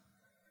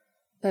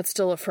 That's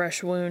still a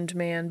fresh wound,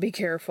 man. Be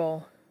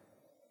careful.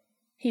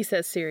 He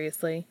says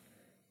seriously.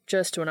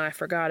 Just when I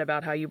forgot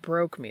about how you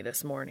broke me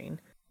this morning.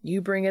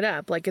 You bring it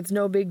up like it's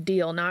no big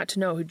deal not to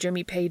know who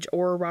Jimmy Page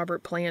or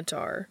Robert Plant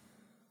are.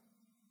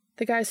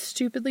 The guy's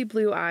stupidly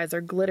blue eyes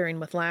are glittering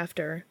with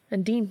laughter,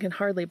 and Dean can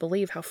hardly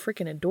believe how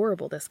frickin'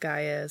 adorable this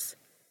guy is.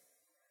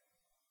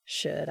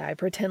 Should I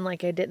pretend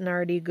like I didn't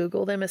already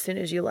Google them as soon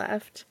as you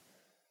left?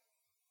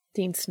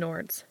 Dean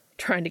snorts.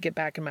 Trying to get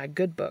back in my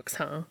good books,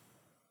 huh?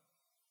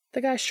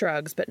 The guy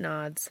shrugs but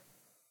nods.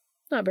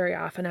 Not very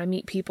often I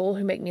meet people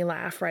who make me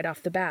laugh right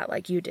off the bat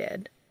like you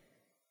did.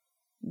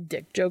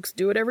 Dick jokes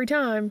do it every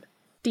time,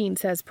 Dean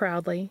says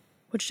proudly,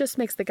 which just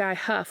makes the guy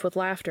huff with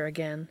laughter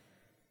again.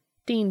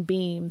 Dean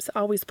beams,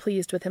 always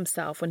pleased with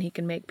himself when he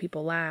can make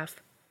people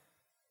laugh.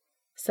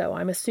 So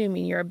I'm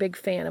assuming you're a big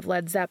fan of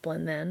Led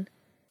Zeppelin, then?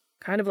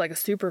 Kind of like a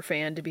super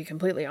fan, to be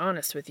completely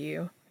honest with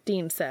you,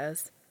 Dean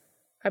says.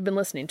 I've been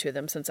listening to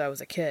them since I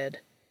was a kid.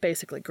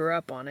 Basically grew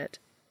up on it.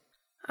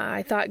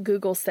 I thought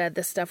Google said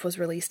this stuff was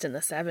released in the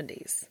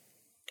 70s.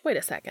 Wait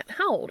a second,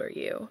 how old are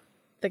you?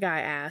 The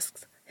guy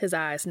asks, his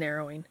eyes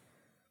narrowing.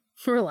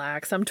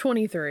 Relax, I'm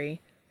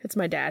 23. It's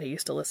my dad who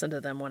used to listen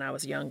to them when I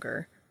was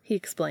younger, he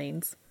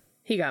explains.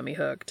 He got me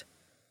hooked.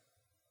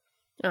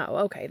 Oh,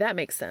 okay, that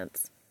makes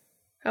sense.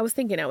 I was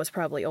thinking I was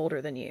probably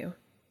older than you.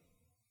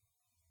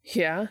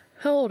 Yeah?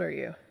 How old are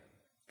you?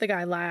 The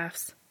guy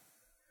laughs.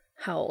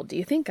 How old do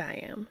you think I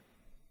am?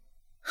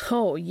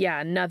 Oh,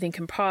 yeah, nothing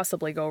can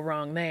possibly go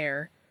wrong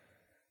there.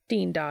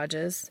 Dean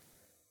dodges.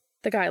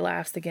 The guy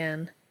laughs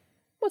again.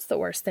 What's the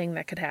worst thing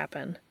that could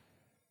happen?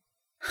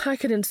 I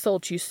could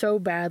insult you so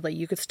badly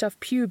you could stuff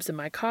pubes in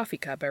my coffee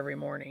cup every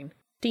morning.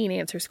 Dean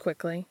answers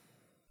quickly.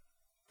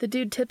 The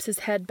dude tips his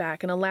head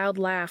back and a loud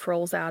laugh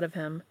rolls out of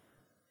him.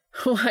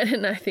 Why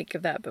didn't I think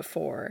of that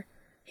before?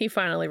 He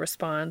finally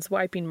responds,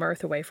 wiping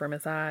mirth away from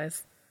his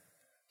eyes.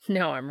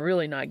 Now I'm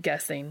really not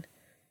guessing,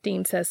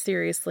 Dean says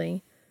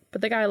seriously,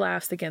 but the guy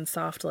laughs again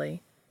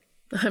softly.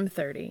 I'm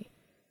 30.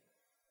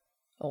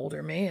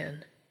 Older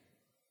man.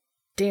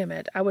 Damn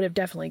it, I would have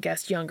definitely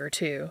guessed younger,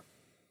 too.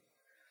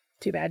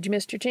 Too bad you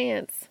missed your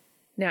chance.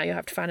 Now you'll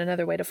have to find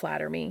another way to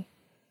flatter me.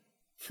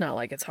 Not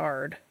like it's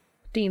hard,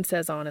 Dean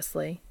says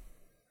honestly.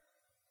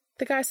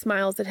 The guy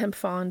smiles at him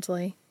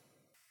fondly.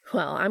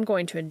 Well, I'm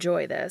going to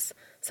enjoy this,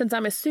 since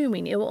I'm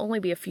assuming it will only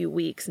be a few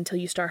weeks until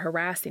you start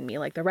harassing me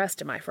like the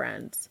rest of my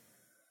friends.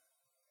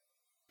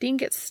 Dean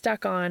gets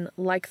stuck on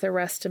like the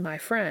rest of my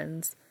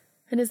friends,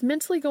 and is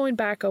mentally going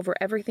back over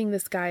everything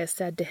this guy has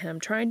said to him,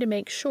 trying to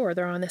make sure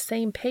they're on the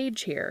same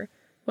page here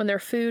when their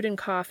food and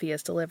coffee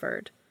is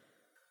delivered.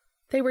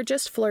 They were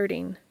just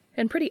flirting,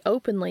 and pretty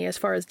openly as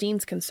far as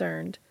Dean's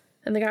concerned,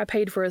 and the guy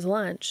paid for his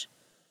lunch.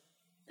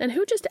 And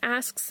who just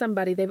asks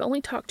somebody they've only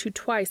talked to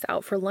twice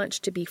out for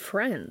lunch to be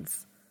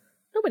friends?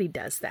 Nobody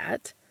does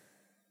that.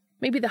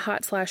 Maybe the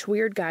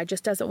hot/weird guy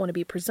just doesn't want to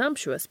be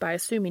presumptuous by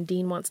assuming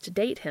Dean wants to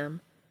date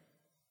him.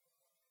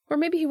 Or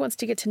maybe he wants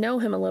to get to know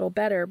him a little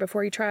better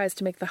before he tries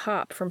to make the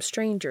hop from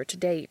stranger to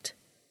date.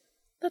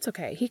 That's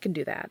okay, he can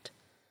do that.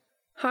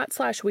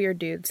 Hot/weird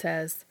dude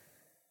says,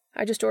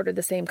 I just ordered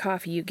the same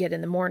coffee you get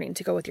in the morning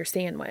to go with your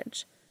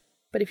sandwich.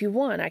 But if you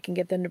want, I can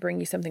get them to bring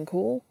you something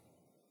cool.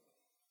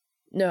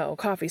 No,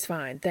 coffee's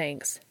fine,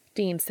 thanks,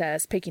 Dean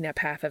says, picking up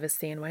half of his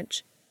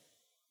sandwich.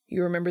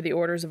 You remember the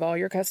orders of all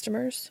your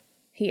customers?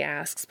 He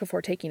asks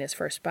before taking his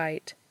first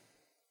bite.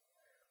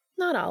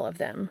 Not all of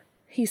them,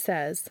 he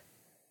says.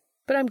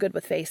 But I'm good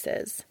with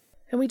faces,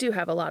 and we do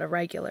have a lot of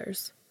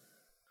regulars.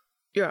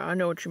 Yeah, I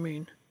know what you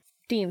mean,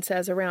 Dean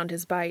says around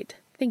his bite,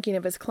 thinking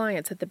of his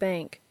clients at the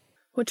bank.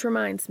 Which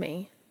reminds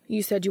me,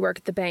 you said you work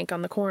at the bank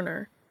on the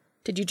corner.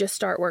 Did you just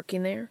start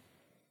working there?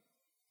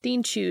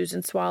 Dean chews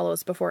and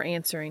swallows before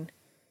answering.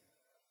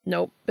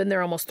 Nope, been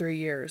there almost 3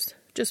 years.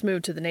 Just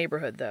moved to the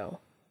neighborhood, though.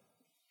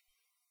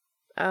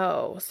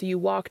 Oh, so you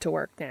walk to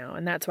work now,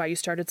 and that's why you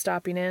started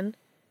stopping in?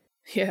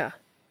 Yeah.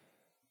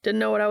 Didn't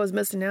know what I was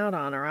missing out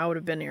on, or I would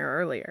have been here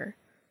earlier,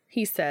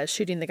 he says,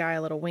 shooting the guy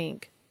a little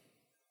wink.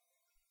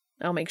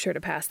 I'll make sure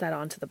to pass that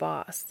on to the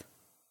boss,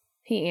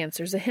 he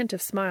answers, a hint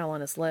of smile on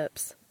his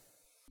lips.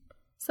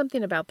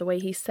 Something about the way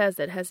he says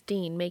it has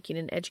Dean making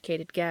an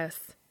educated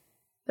guess.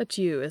 That's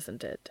you,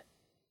 isn't it?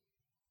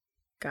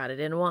 Got it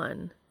in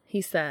one,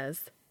 he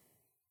says.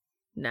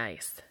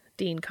 Nice,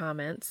 Dean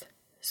comments.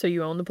 So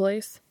you own the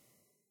place?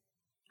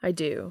 I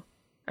do.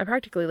 I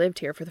practically lived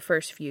here for the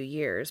first few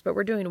years, but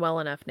we're doing well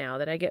enough now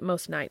that I get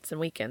most nights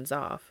and weekends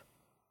off.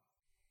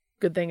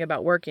 Good thing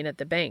about working at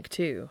the bank,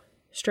 too.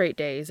 Straight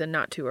days and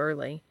not too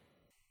early.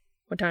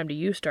 What time do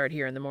you start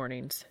here in the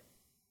mornings?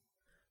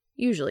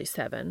 Usually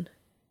 7.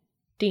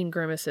 Dean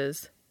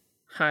grimaces.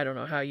 I don't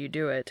know how you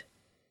do it.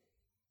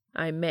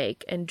 I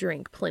make and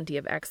drink plenty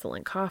of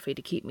excellent coffee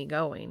to keep me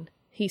going,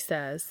 he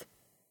says.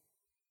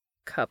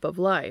 Cup of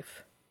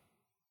life.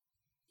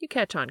 You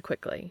catch on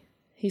quickly,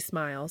 he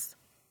smiles.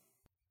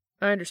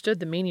 I understood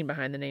the meaning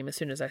behind the name as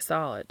soon as I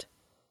saw it.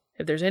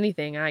 If there's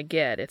anything I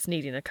get, it's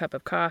needing a cup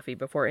of coffee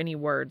before any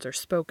words are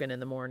spoken in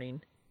the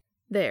morning.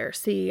 There,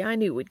 see, I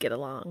knew we'd get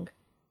along.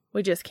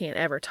 We just can't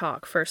ever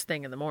talk first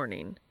thing in the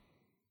morning.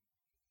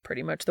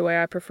 Pretty much the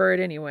way I prefer it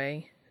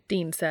anyway,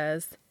 Dean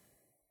says.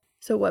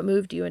 So what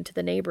moved you into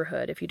the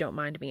neighborhood, if you don't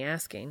mind me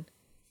asking?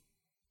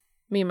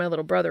 Me and my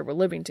little brother were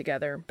living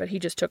together, but he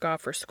just took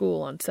off for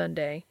school on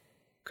Sunday.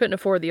 Couldn't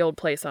afford the old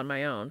place on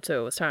my own,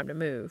 so it was time to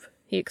move,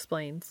 he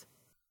explains.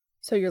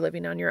 So you're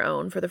living on your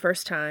own for the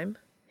first time?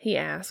 He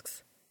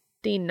asks.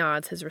 Dean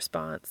nods his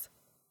response.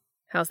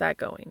 How's that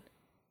going?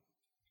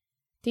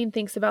 Dean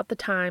thinks about the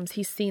times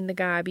he's seen the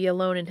guy be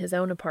alone in his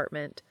own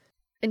apartment,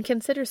 and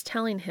considers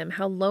telling him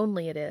how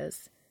lonely it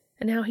is,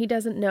 and how he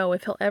doesn't know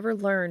if he'll ever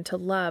learn to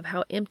love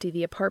how empty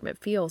the apartment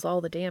feels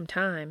all the damn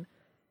time.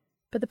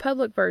 But the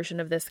public version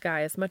of this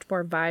guy is much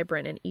more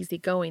vibrant and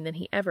easygoing than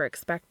he ever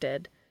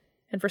expected,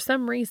 and for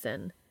some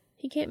reason,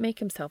 he can't make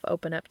himself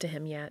open up to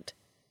him yet.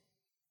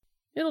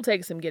 It'll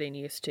take some getting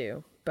used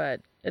to,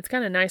 but it's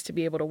kind of nice to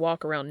be able to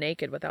walk around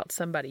naked without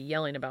somebody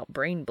yelling about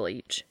brain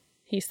bleach,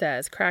 he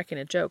says, cracking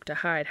a joke to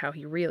hide how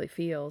he really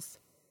feels.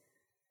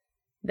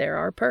 There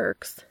are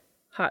perks,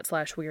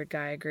 hot/weird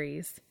guy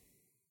agrees.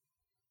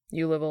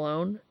 You live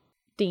alone?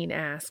 Dean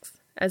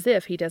asks, as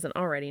if he doesn't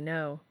already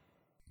know.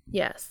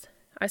 Yes,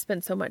 I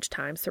spend so much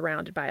time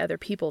surrounded by other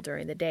people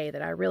during the day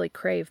that I really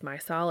crave my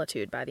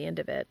solitude by the end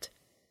of it.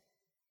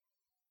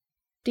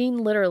 Dean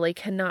literally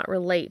cannot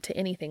relate to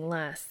anything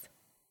less.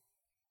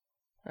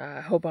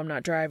 I hope I'm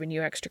not driving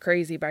you extra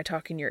crazy by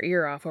talking your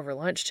ear off over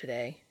lunch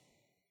today.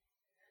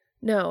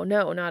 No,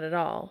 not at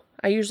all.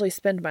 I usually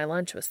spend my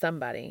lunch with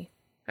somebody.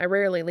 I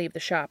rarely leave the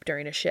shop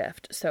during a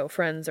shift, so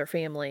friends or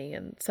family,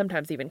 and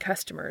sometimes even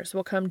customers,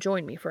 will come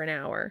join me for an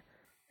hour.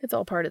 It's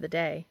all part of the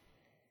day.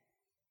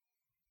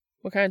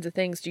 What kinds of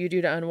things do you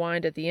do to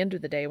unwind at the end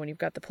of the day when you've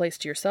got the place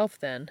to yourself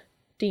then?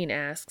 Dean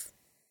asks.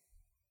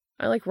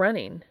 I like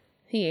running,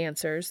 he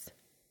answers.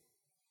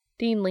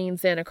 Dean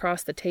leans in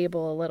across the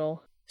table a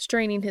little,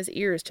 straining his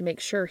ears to make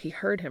sure he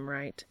heard him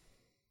right.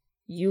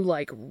 You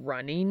like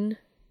running?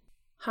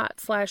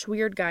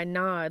 Hot/weird guy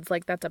nods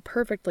like that's a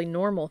perfectly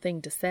normal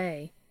thing to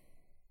say.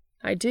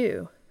 I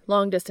do.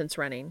 Long-distance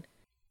running.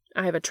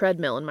 I have a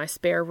treadmill in my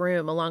spare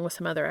room along with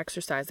some other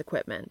exercise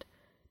equipment,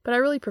 but I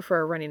really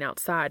prefer running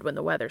outside when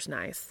the weather's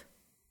nice.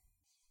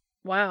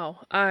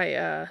 Wow,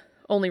 I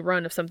only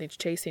run if something's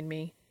chasing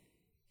me.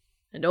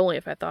 And only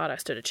if I thought I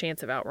stood a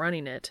chance of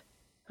outrunning it.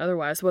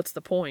 Otherwise, what's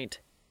the point?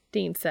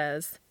 Dean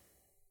says.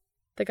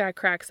 The guy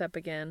cracks up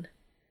again.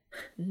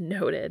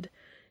 Noted.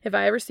 If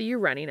I ever see you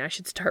running, I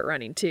should start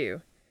running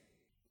too.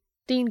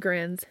 Dean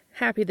grins,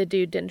 happy the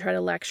dude didn't try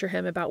to lecture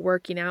him about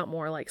working out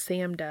more like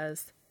Sam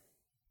does.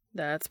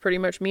 That's pretty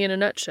much me in a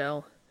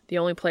nutshell. The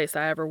only place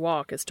I ever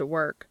walk is to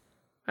work.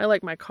 I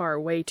like my car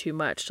way too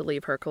much to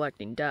leave her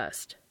collecting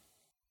dust.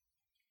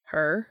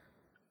 Her?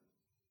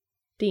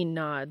 Dean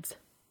nods.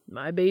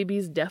 My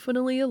baby's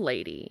definitely a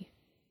lady.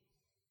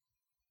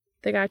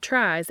 The guy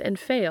tries and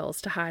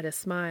fails to hide his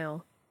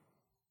smile.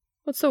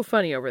 What's so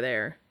funny over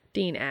there?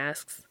 Dean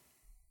asks.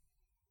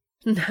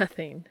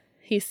 Nothing,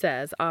 he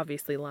says,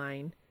 obviously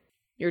lying.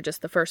 You're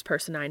just the first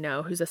person I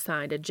know who's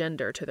assigned a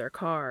gender to their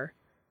car.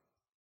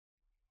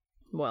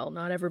 Well,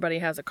 not everybody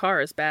has a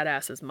car as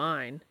badass as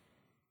mine.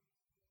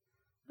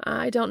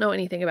 I don't know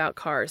anything about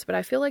cars, but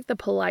I feel like the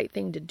polite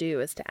thing to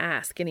do is to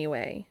ask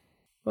anyway.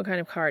 What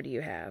kind of car do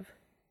you have?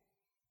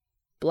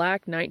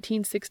 Black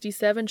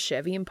 1967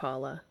 Chevy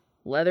Impala.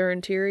 Leather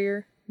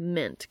interior,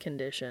 mint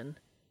condition.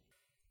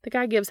 The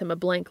guy gives him a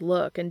blank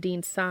look, and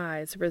Dean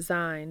sighs,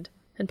 resigned,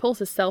 and pulls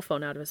his cell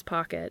phone out of his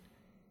pocket.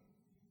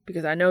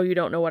 Because I know you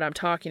don't know what I'm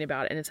talking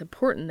about, and it's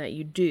important that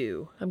you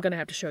do. I'm going to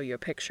have to show you a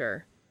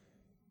picture.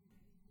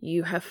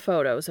 You have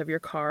photos of your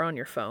car on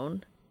your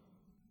phone?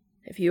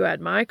 If you had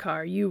my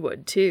car, you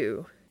would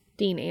too,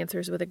 Dean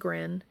answers with a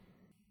grin.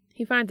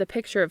 He finds a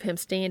picture of him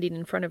standing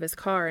in front of his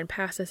car and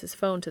passes his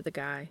phone to the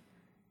guy.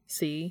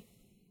 See?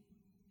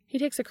 He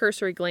takes a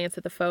cursory glance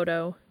at the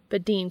photo,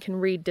 but Dean can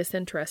read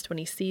disinterest when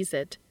he sees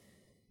it.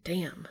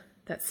 Damn,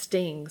 that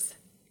stings.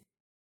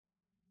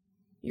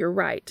 You're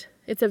right.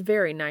 It's a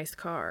very nice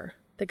car,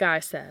 the guy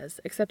says,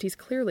 except he's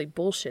clearly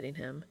bullshitting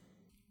him.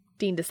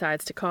 Dean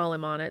decides to call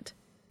him on it.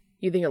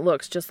 You think it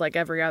looks just like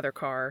every other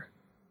car?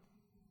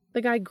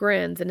 The guy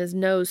grins and his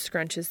nose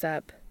scrunches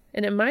up,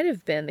 and it might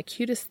have been the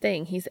cutest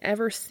thing he's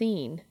ever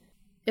seen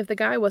if the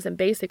guy wasn't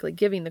basically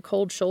giving the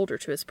cold shoulder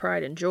to his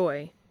pride and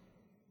joy.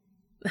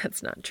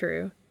 That's not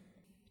true.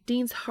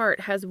 Dean's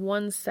heart has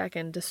 1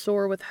 second to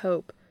soar with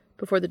hope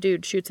before the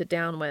dude shoots it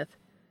down with,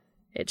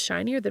 "It's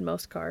shinier than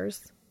most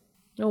cars."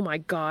 Oh my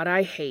God,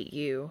 I hate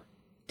you,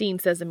 Dean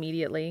says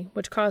immediately,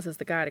 which causes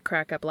the guy to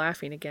crack up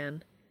laughing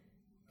again.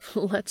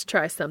 Let's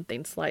try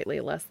something slightly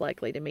less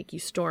likely to make you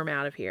storm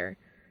out of here.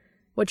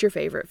 What's your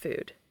favorite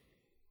food?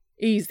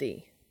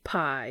 Easy.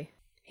 Pie,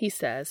 he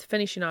says,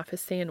 finishing off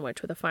his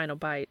sandwich with a final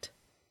bite.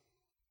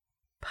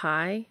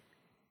 Pie?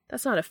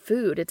 That's not a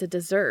food, it's a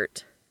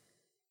dessert.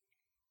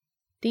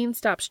 Dean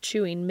stops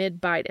chewing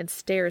mid-bite and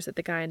stares at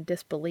the guy in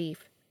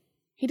disbelief.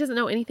 He doesn't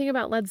know anything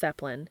about Led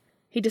Zeppelin.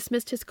 He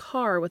dismissed his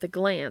car with a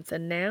glance,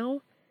 and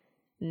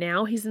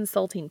now he's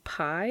insulting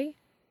pie?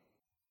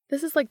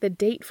 This is like the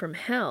date from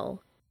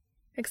hell.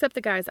 Except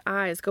the guy's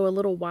eyes go a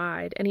little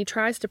wide, and he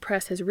tries to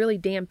press his really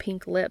damn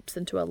pink lips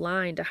into a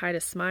line to hide a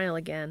smile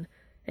again.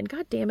 And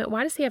goddammit,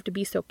 why does he have to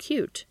be so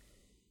cute?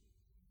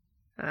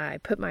 I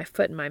put my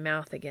foot in my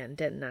mouth again,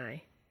 didn't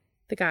I?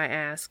 The guy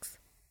asks.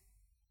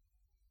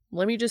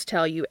 Let me just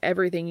tell you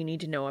everything you need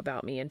to know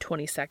about me in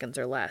 20 seconds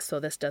or less so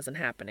this doesn't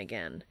happen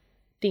again,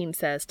 Dean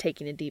says,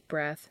 taking a deep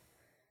breath.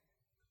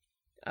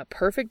 A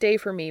perfect day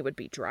for me would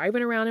be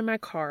driving around in my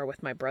car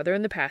with my brother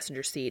in the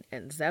passenger seat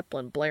and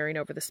Zeppelin blaring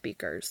over the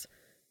speakers.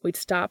 We'd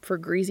stop for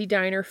greasy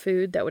diner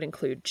food that would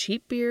include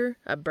cheap beer,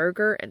 a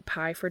burger, and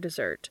pie for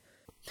dessert.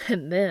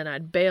 And then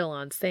I'd bail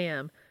on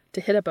Sam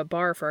to hit up a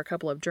bar for a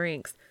couple of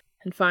drinks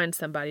and find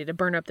somebody to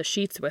burn up the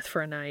sheets with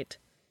for a night.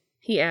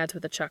 He adds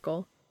with a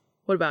chuckle.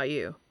 What about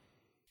you?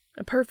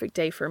 A perfect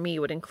day for me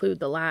would include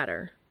the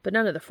latter, but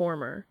none of the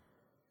former.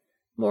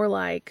 More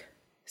like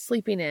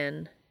sleeping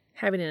in,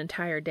 having an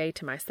entire day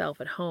to myself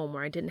at home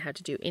where I didn't have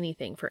to do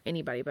anything for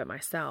anybody but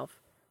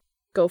myself.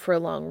 Go for a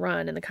long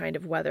run in the kind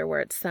of weather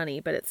where it's sunny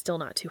but it's still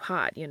not too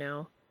hot, you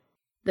know.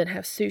 Then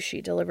have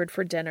sushi delivered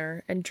for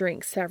dinner and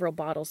drink several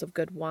bottles of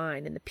good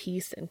wine in the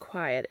peace and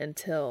quiet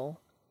until...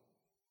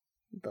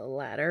 The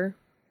latter,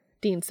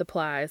 Dean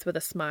supplies with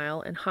a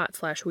smile and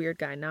hot/weird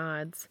guy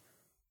nods.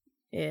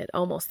 It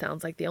almost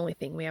sounds like the only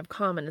thing we have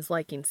common is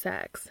liking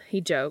sex,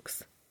 he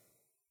jokes.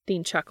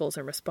 Dean chuckles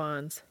and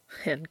responds,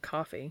 and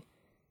coffee.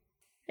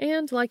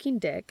 And liking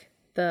dick.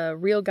 The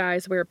real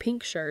guys wear a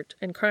pink shirt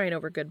and crying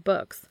over good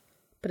books.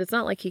 But it's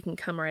not like he can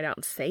come right out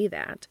and say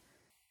that.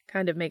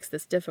 Kind of makes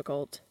this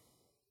difficult.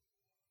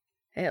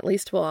 At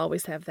least we'll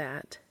always have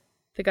that,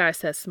 the guy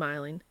says,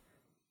 smiling.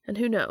 And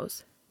who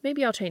knows,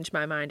 maybe I'll change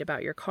my mind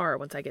about your car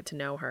once I get to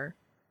know her.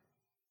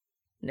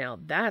 Now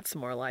that's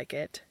more like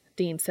it,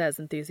 Dean says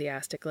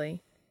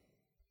enthusiastically.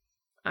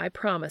 I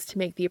promise to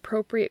make the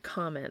appropriate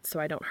comments so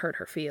I don't hurt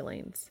her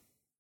feelings.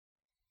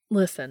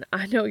 Listen,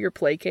 I know you're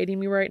placating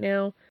me right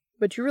now,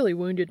 but you really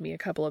wounded me a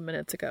couple of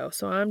minutes ago,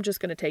 so I'm just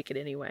going to take it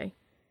anyway,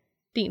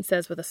 Dean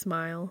says with a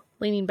smile,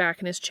 leaning back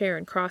in his chair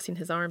and crossing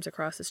his arms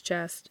across his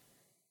chest.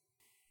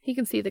 He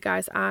can see the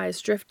guy's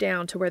eyes drift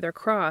down to where they're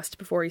crossed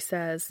before he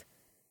says,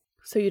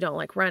 So you don't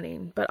like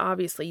running, but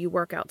obviously you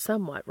work out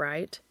somewhat,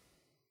 right?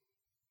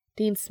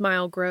 Dean's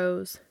smile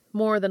grows,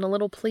 more than a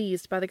little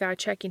pleased by the guy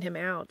checking him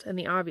out and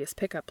the obvious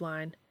pickup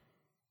line.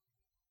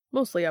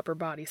 Mostly upper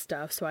body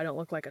stuff, so I don't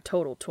look like a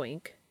total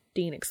twink,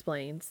 Dean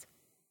explains.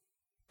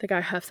 The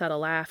guy huffs out a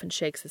laugh and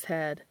shakes his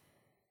head.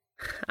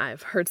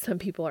 I've heard some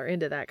people are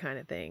into that kind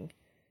of thing.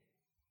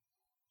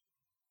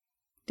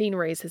 Dean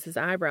raises his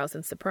eyebrows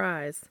in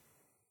surprise.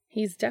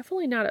 He's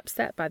definitely not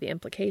upset by the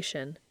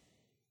implication.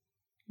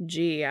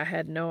 Gee, I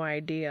had no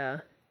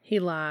idea. He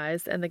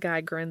lies, and the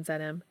guy grins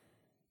at him.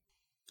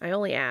 I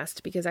only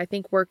asked because I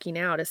think working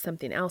out is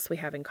something else we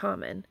have in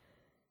common.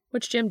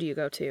 Which gym do you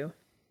go to?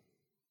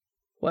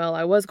 Well,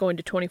 I was going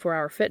to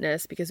 24-Hour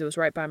Fitness because it was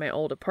right by my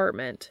old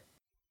apartment.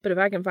 But if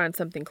I can find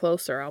something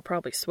closer, I'll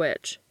probably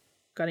switch.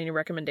 Got any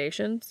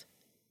recommendations?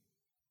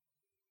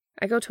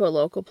 I go to a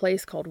local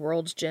place called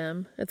World's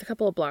Gym. It's a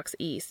couple of blocks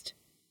east.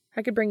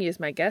 I could bring you as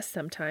my guest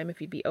sometime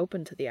if you'd be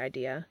open to the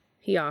idea,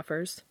 he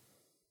offers.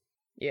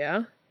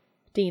 Yeah?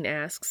 Dean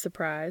asks,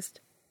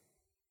 surprised.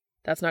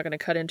 That's not going to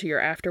cut into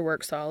your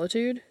after-work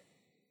solitude?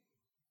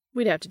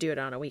 We'd have to do it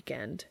on a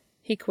weekend,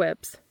 he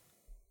quips.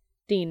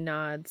 Dean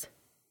nods.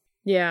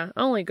 Yeah,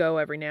 I only go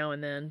every now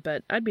and then,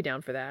 but I'd be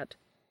down for that.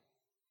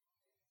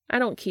 I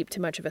don't keep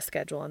too much of a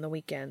schedule on the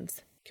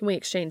weekends. Can we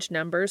exchange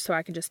numbers so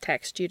I can just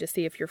text you to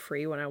see if you're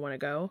free when I want to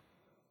go?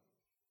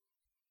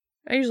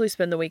 I usually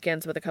spend the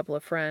weekends with a couple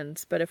of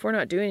friends, but if we're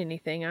not doing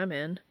anything, I'm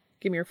in.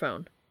 Give me your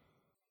phone.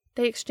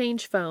 They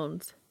exchange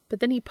phones, but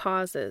then he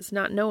pauses,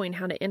 not knowing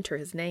how to enter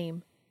his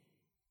name.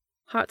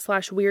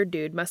 Hot/weird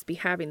dude must be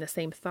having the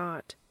same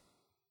thought.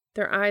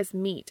 Their eyes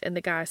meet, and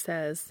the guy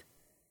says,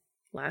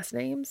 Last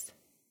names?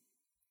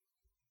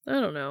 I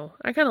don't know.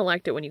 I kind of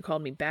liked it when you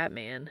called me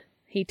Batman,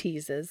 he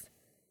teases.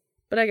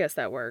 But I guess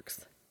that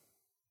works.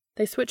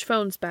 They switch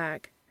phones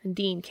back, and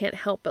Dean can't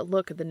help but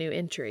look at the new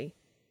entry.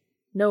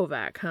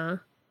 Novak, huh?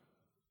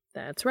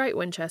 That's right,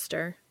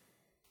 Winchester.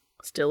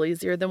 Still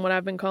easier than what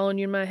I've been calling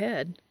you in my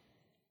head.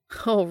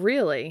 Oh,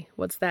 really?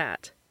 What's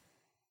that?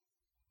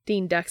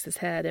 Dean ducks his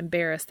head,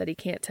 embarrassed that he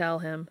can't tell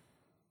him.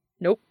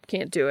 Nope,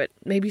 can't do it.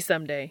 Maybe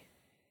someday.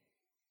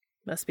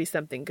 Must be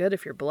something good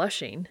if you're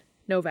blushing,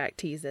 Novak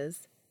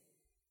teases.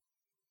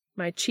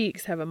 My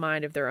cheeks have a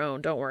mind of their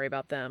own, don't worry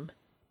about them.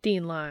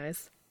 Dean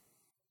lies.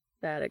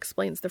 That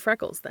explains the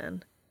freckles,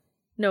 then,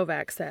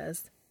 Novak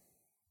says.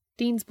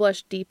 Dean's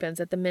blush deepens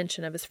at the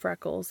mention of his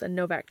freckles, and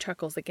Novak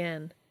chuckles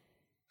again.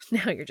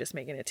 Now you're just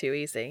making it too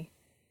easy.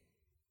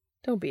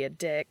 Don't be a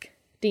dick,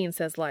 Dean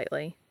says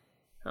lightly.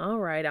 All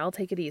right, I'll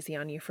take it easy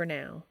on you for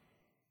now.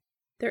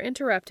 They're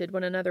interrupted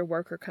when another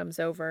worker comes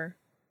over.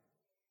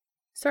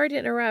 Sorry to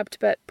interrupt,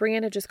 but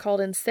Brianna just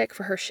called in sick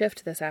for her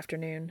shift this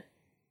afternoon.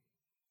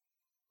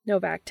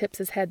 Novak tips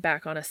his head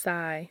back on a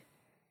sigh.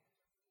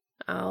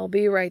 I'll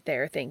be right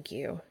there, thank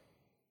you.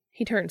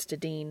 He turns to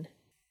Dean.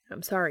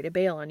 I'm sorry to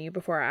bail on you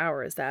before our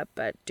hour is up,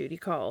 but duty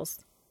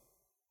calls.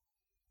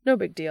 No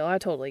big deal, I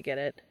totally get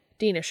it,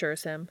 Dean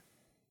assures him.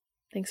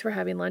 Thanks for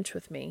having lunch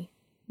with me,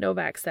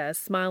 Novak says,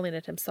 smiling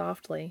at him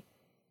softly.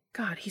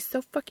 God, he's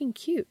so fucking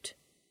cute.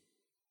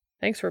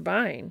 Thanks for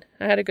buying.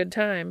 I had a good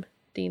time,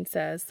 Dean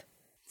says.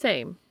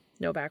 Same,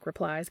 Novak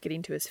replies,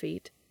 getting to his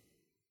feet.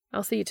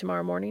 I'll see you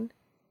tomorrow morning.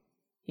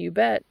 You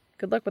bet.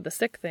 Good luck with the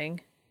sick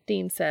thing,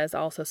 Dean says,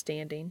 also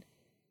standing.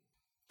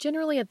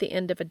 Generally at the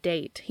end of a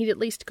date, he'd at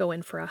least go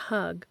in for a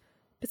hug,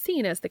 but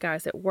seeing as the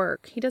guy's at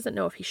work, he doesn't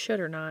know if he should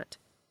or not.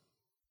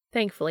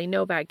 Thankfully,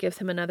 Novak gives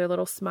him another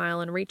little smile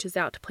and reaches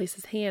out to place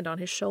his hand on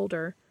his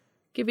shoulder,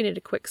 giving it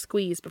a quick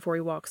squeeze before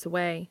he walks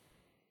away.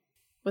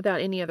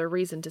 Without any other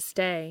reason to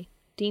stay,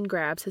 Dean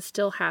grabs his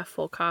still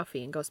half-full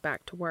coffee and goes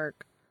back to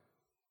work.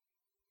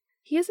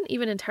 He isn't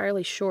even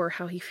entirely sure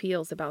how he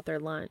feels about their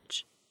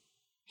lunch.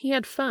 He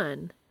had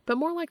fun, but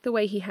more like the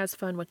way he has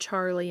fun with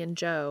Charlie and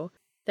Joe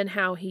than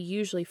how he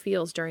usually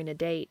feels during a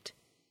date.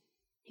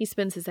 He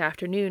spends his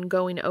afternoon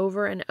going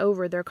over and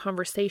over their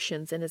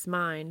conversations in his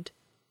mind.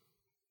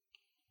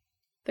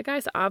 The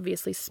guy's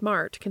obviously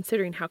smart,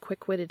 considering how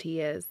quick-witted he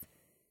is,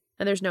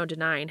 and there's no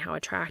denying how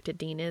attracted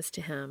Dean is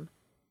to him.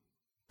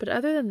 But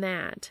other than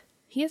that,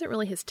 he isn't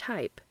really his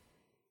type.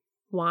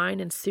 Wine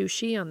and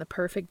sushi on the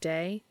perfect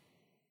day?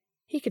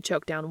 He could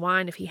choke down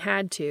wine if he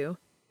had to,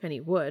 and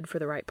he would for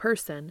the right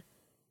person.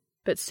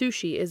 But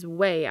sushi is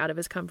way out of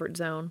his comfort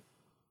zone,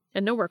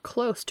 and nowhere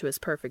close to his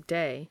perfect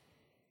day.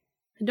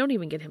 And don't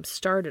even get him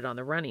started on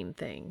the running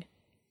thing.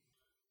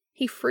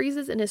 He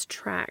freezes in his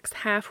tracks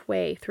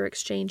halfway through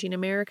exchanging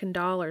American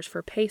dollars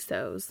for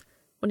pesos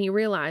when he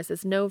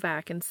realizes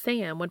Novak and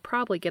Sam would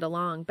probably get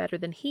along better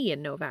than he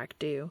and Novak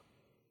do.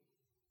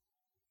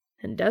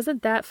 And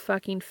doesn't that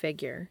fucking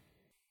figure?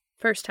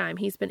 First time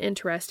he's been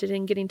interested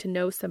in getting to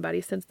know somebody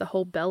since the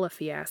whole Bella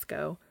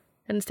fiasco,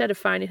 and instead of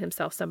finding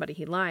himself somebody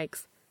he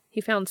likes, he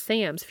found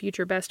Sam's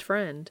future best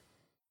friend,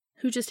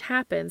 who just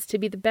happens to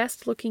be the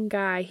best-looking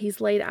guy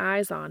he's laid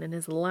eyes on in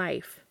his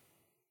life.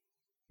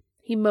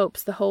 He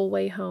mopes the whole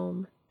way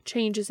home,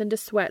 changes into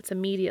sweats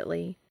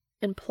immediately,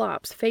 and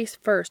plops face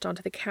first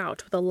onto the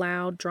couch with a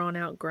loud,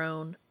 drawn-out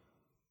groan.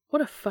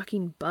 What a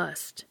fucking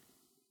bust.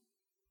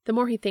 The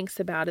more he thinks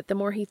about it, the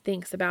more he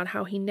thinks about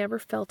how he never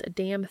felt a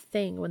damn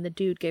thing when the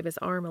dude gave his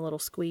arm a little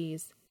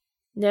squeeze.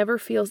 Never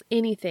feels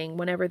anything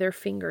whenever their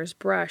fingers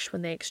brush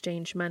when they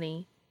exchange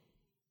money.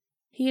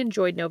 He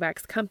enjoyed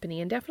Novak's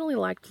company and definitely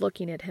liked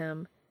looking at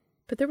him,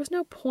 but there was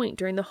no point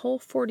during the whole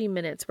 40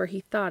 minutes where he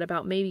thought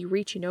about maybe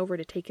reaching over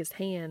to take his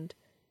hand,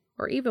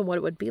 or even what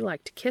it would be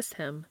like to kiss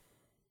him.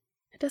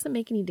 It doesn't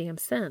make any damn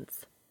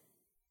sense.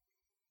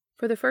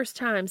 For the first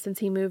time since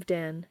he moved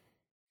in,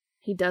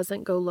 he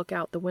doesn't go look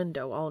out the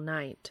window all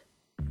night.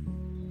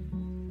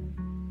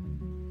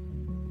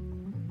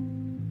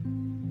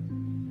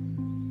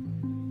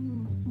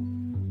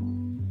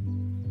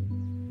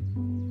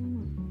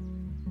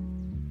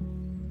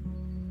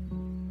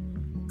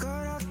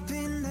 Caught up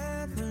in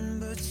heaven,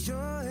 but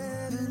your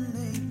heaven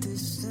ain't the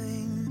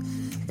same.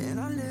 And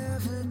I've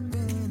never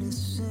been a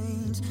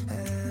saint,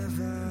 have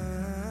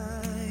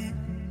I?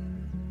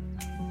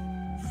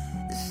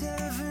 The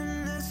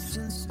seven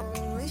essence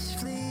always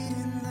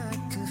fleeting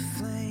like a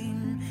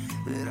flame,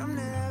 but I'm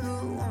never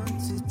one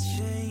to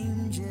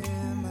change,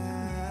 am I?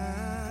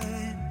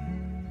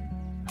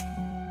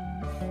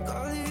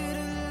 Call it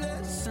a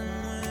lesson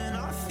when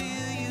I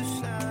feel you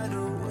slide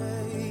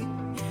away,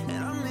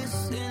 and I'm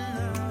missing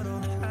out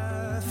on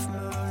half my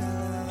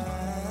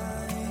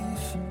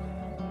life.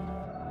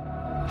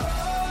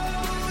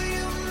 Oh,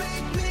 you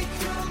make me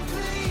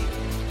complete.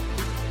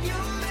 You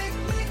make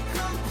me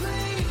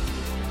complete.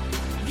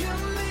 You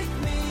make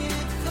me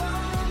a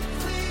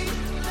complete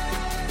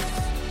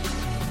mess.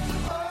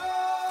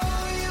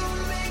 Oh, you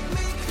make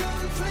me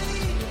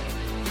complete.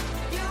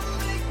 You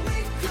make me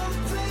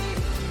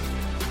complete.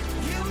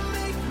 You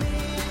make me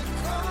a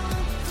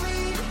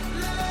complete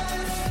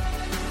mess.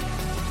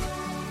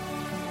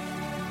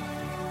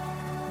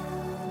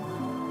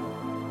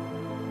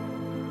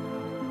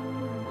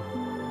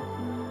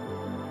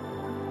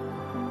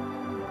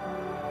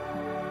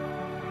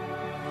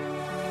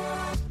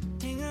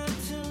 Hang on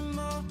to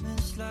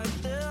moments like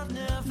they'll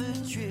never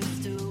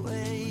drift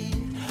away,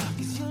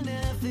 'cause you'll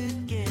never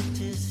get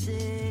to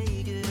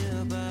say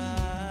goodbye.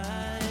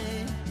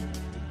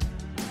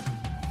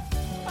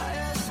 I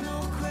ask no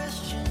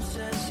questions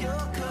as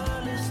your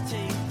colors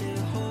take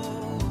their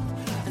hold,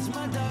 as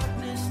my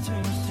darkness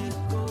turns to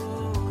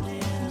gold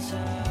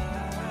inside.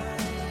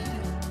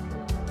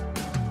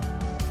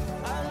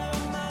 I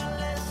learned my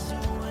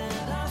lesson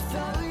when I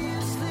felt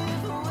you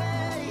slip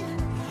away,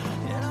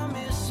 and I'm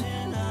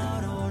missing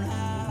out on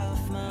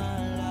half my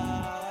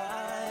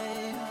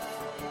life.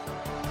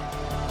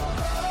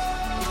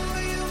 Oh,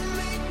 you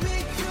make me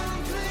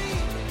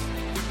complete.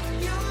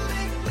 You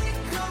make me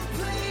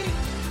complete.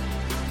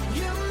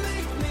 You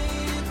make me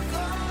a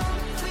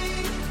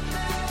complete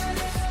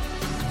mess.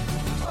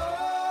 Oh,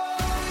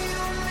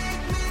 you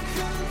make me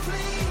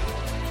complete.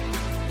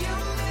 You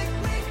make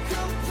me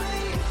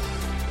complete.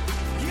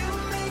 You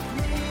make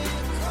me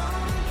a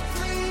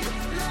complete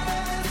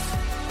mess.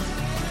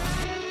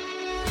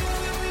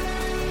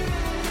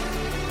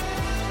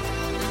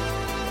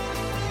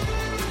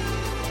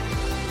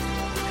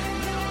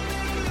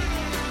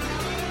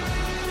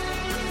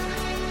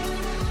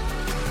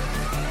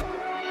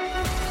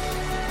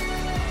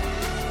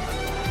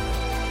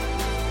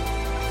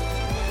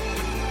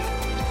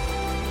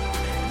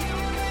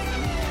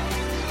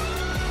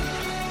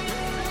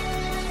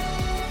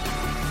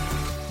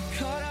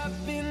 Caught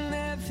up in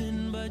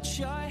heaven, but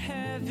your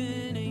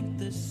heaven ain't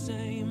the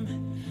same.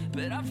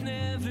 But I've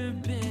never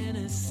been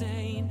a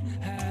saint,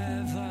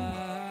 have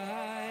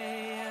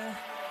I?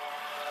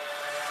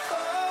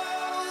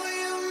 Oh,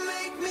 you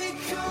make me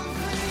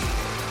complete.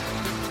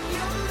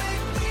 You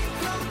make me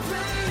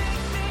complete.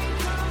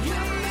 You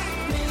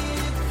make me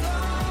a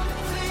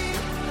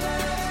complete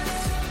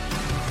mess.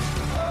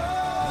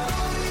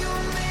 Oh, you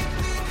make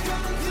me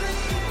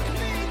complete.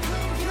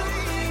 You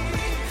make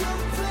me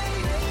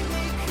complete.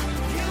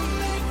 You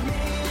make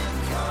me a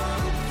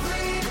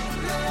complete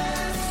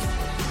mess.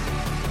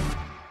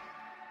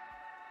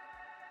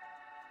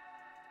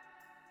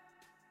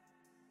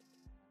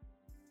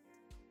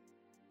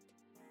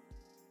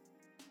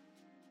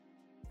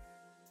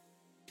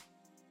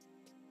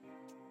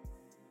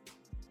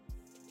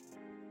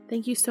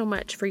 Thank you so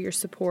much for your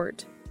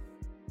support.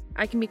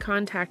 I can be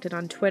contacted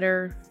on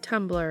Twitter,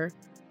 Tumblr,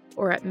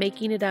 or at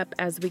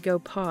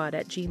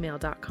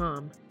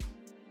makingitupaswegopod@gmail.com.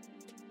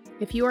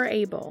 If you are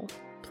able,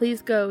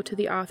 please go to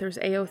the author's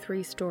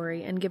AO3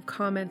 story and give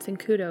comments and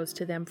kudos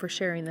to them for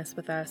sharing this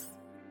with us.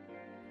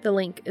 The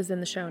link is in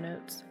the show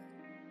notes.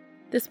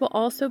 This will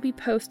also be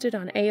posted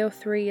on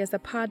AO3 as a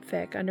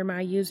podfic under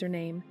my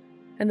username,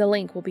 and the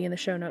link will be in the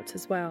show notes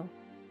as well.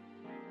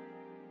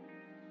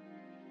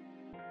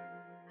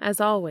 As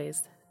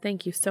always,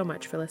 thank you so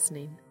much for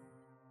listening.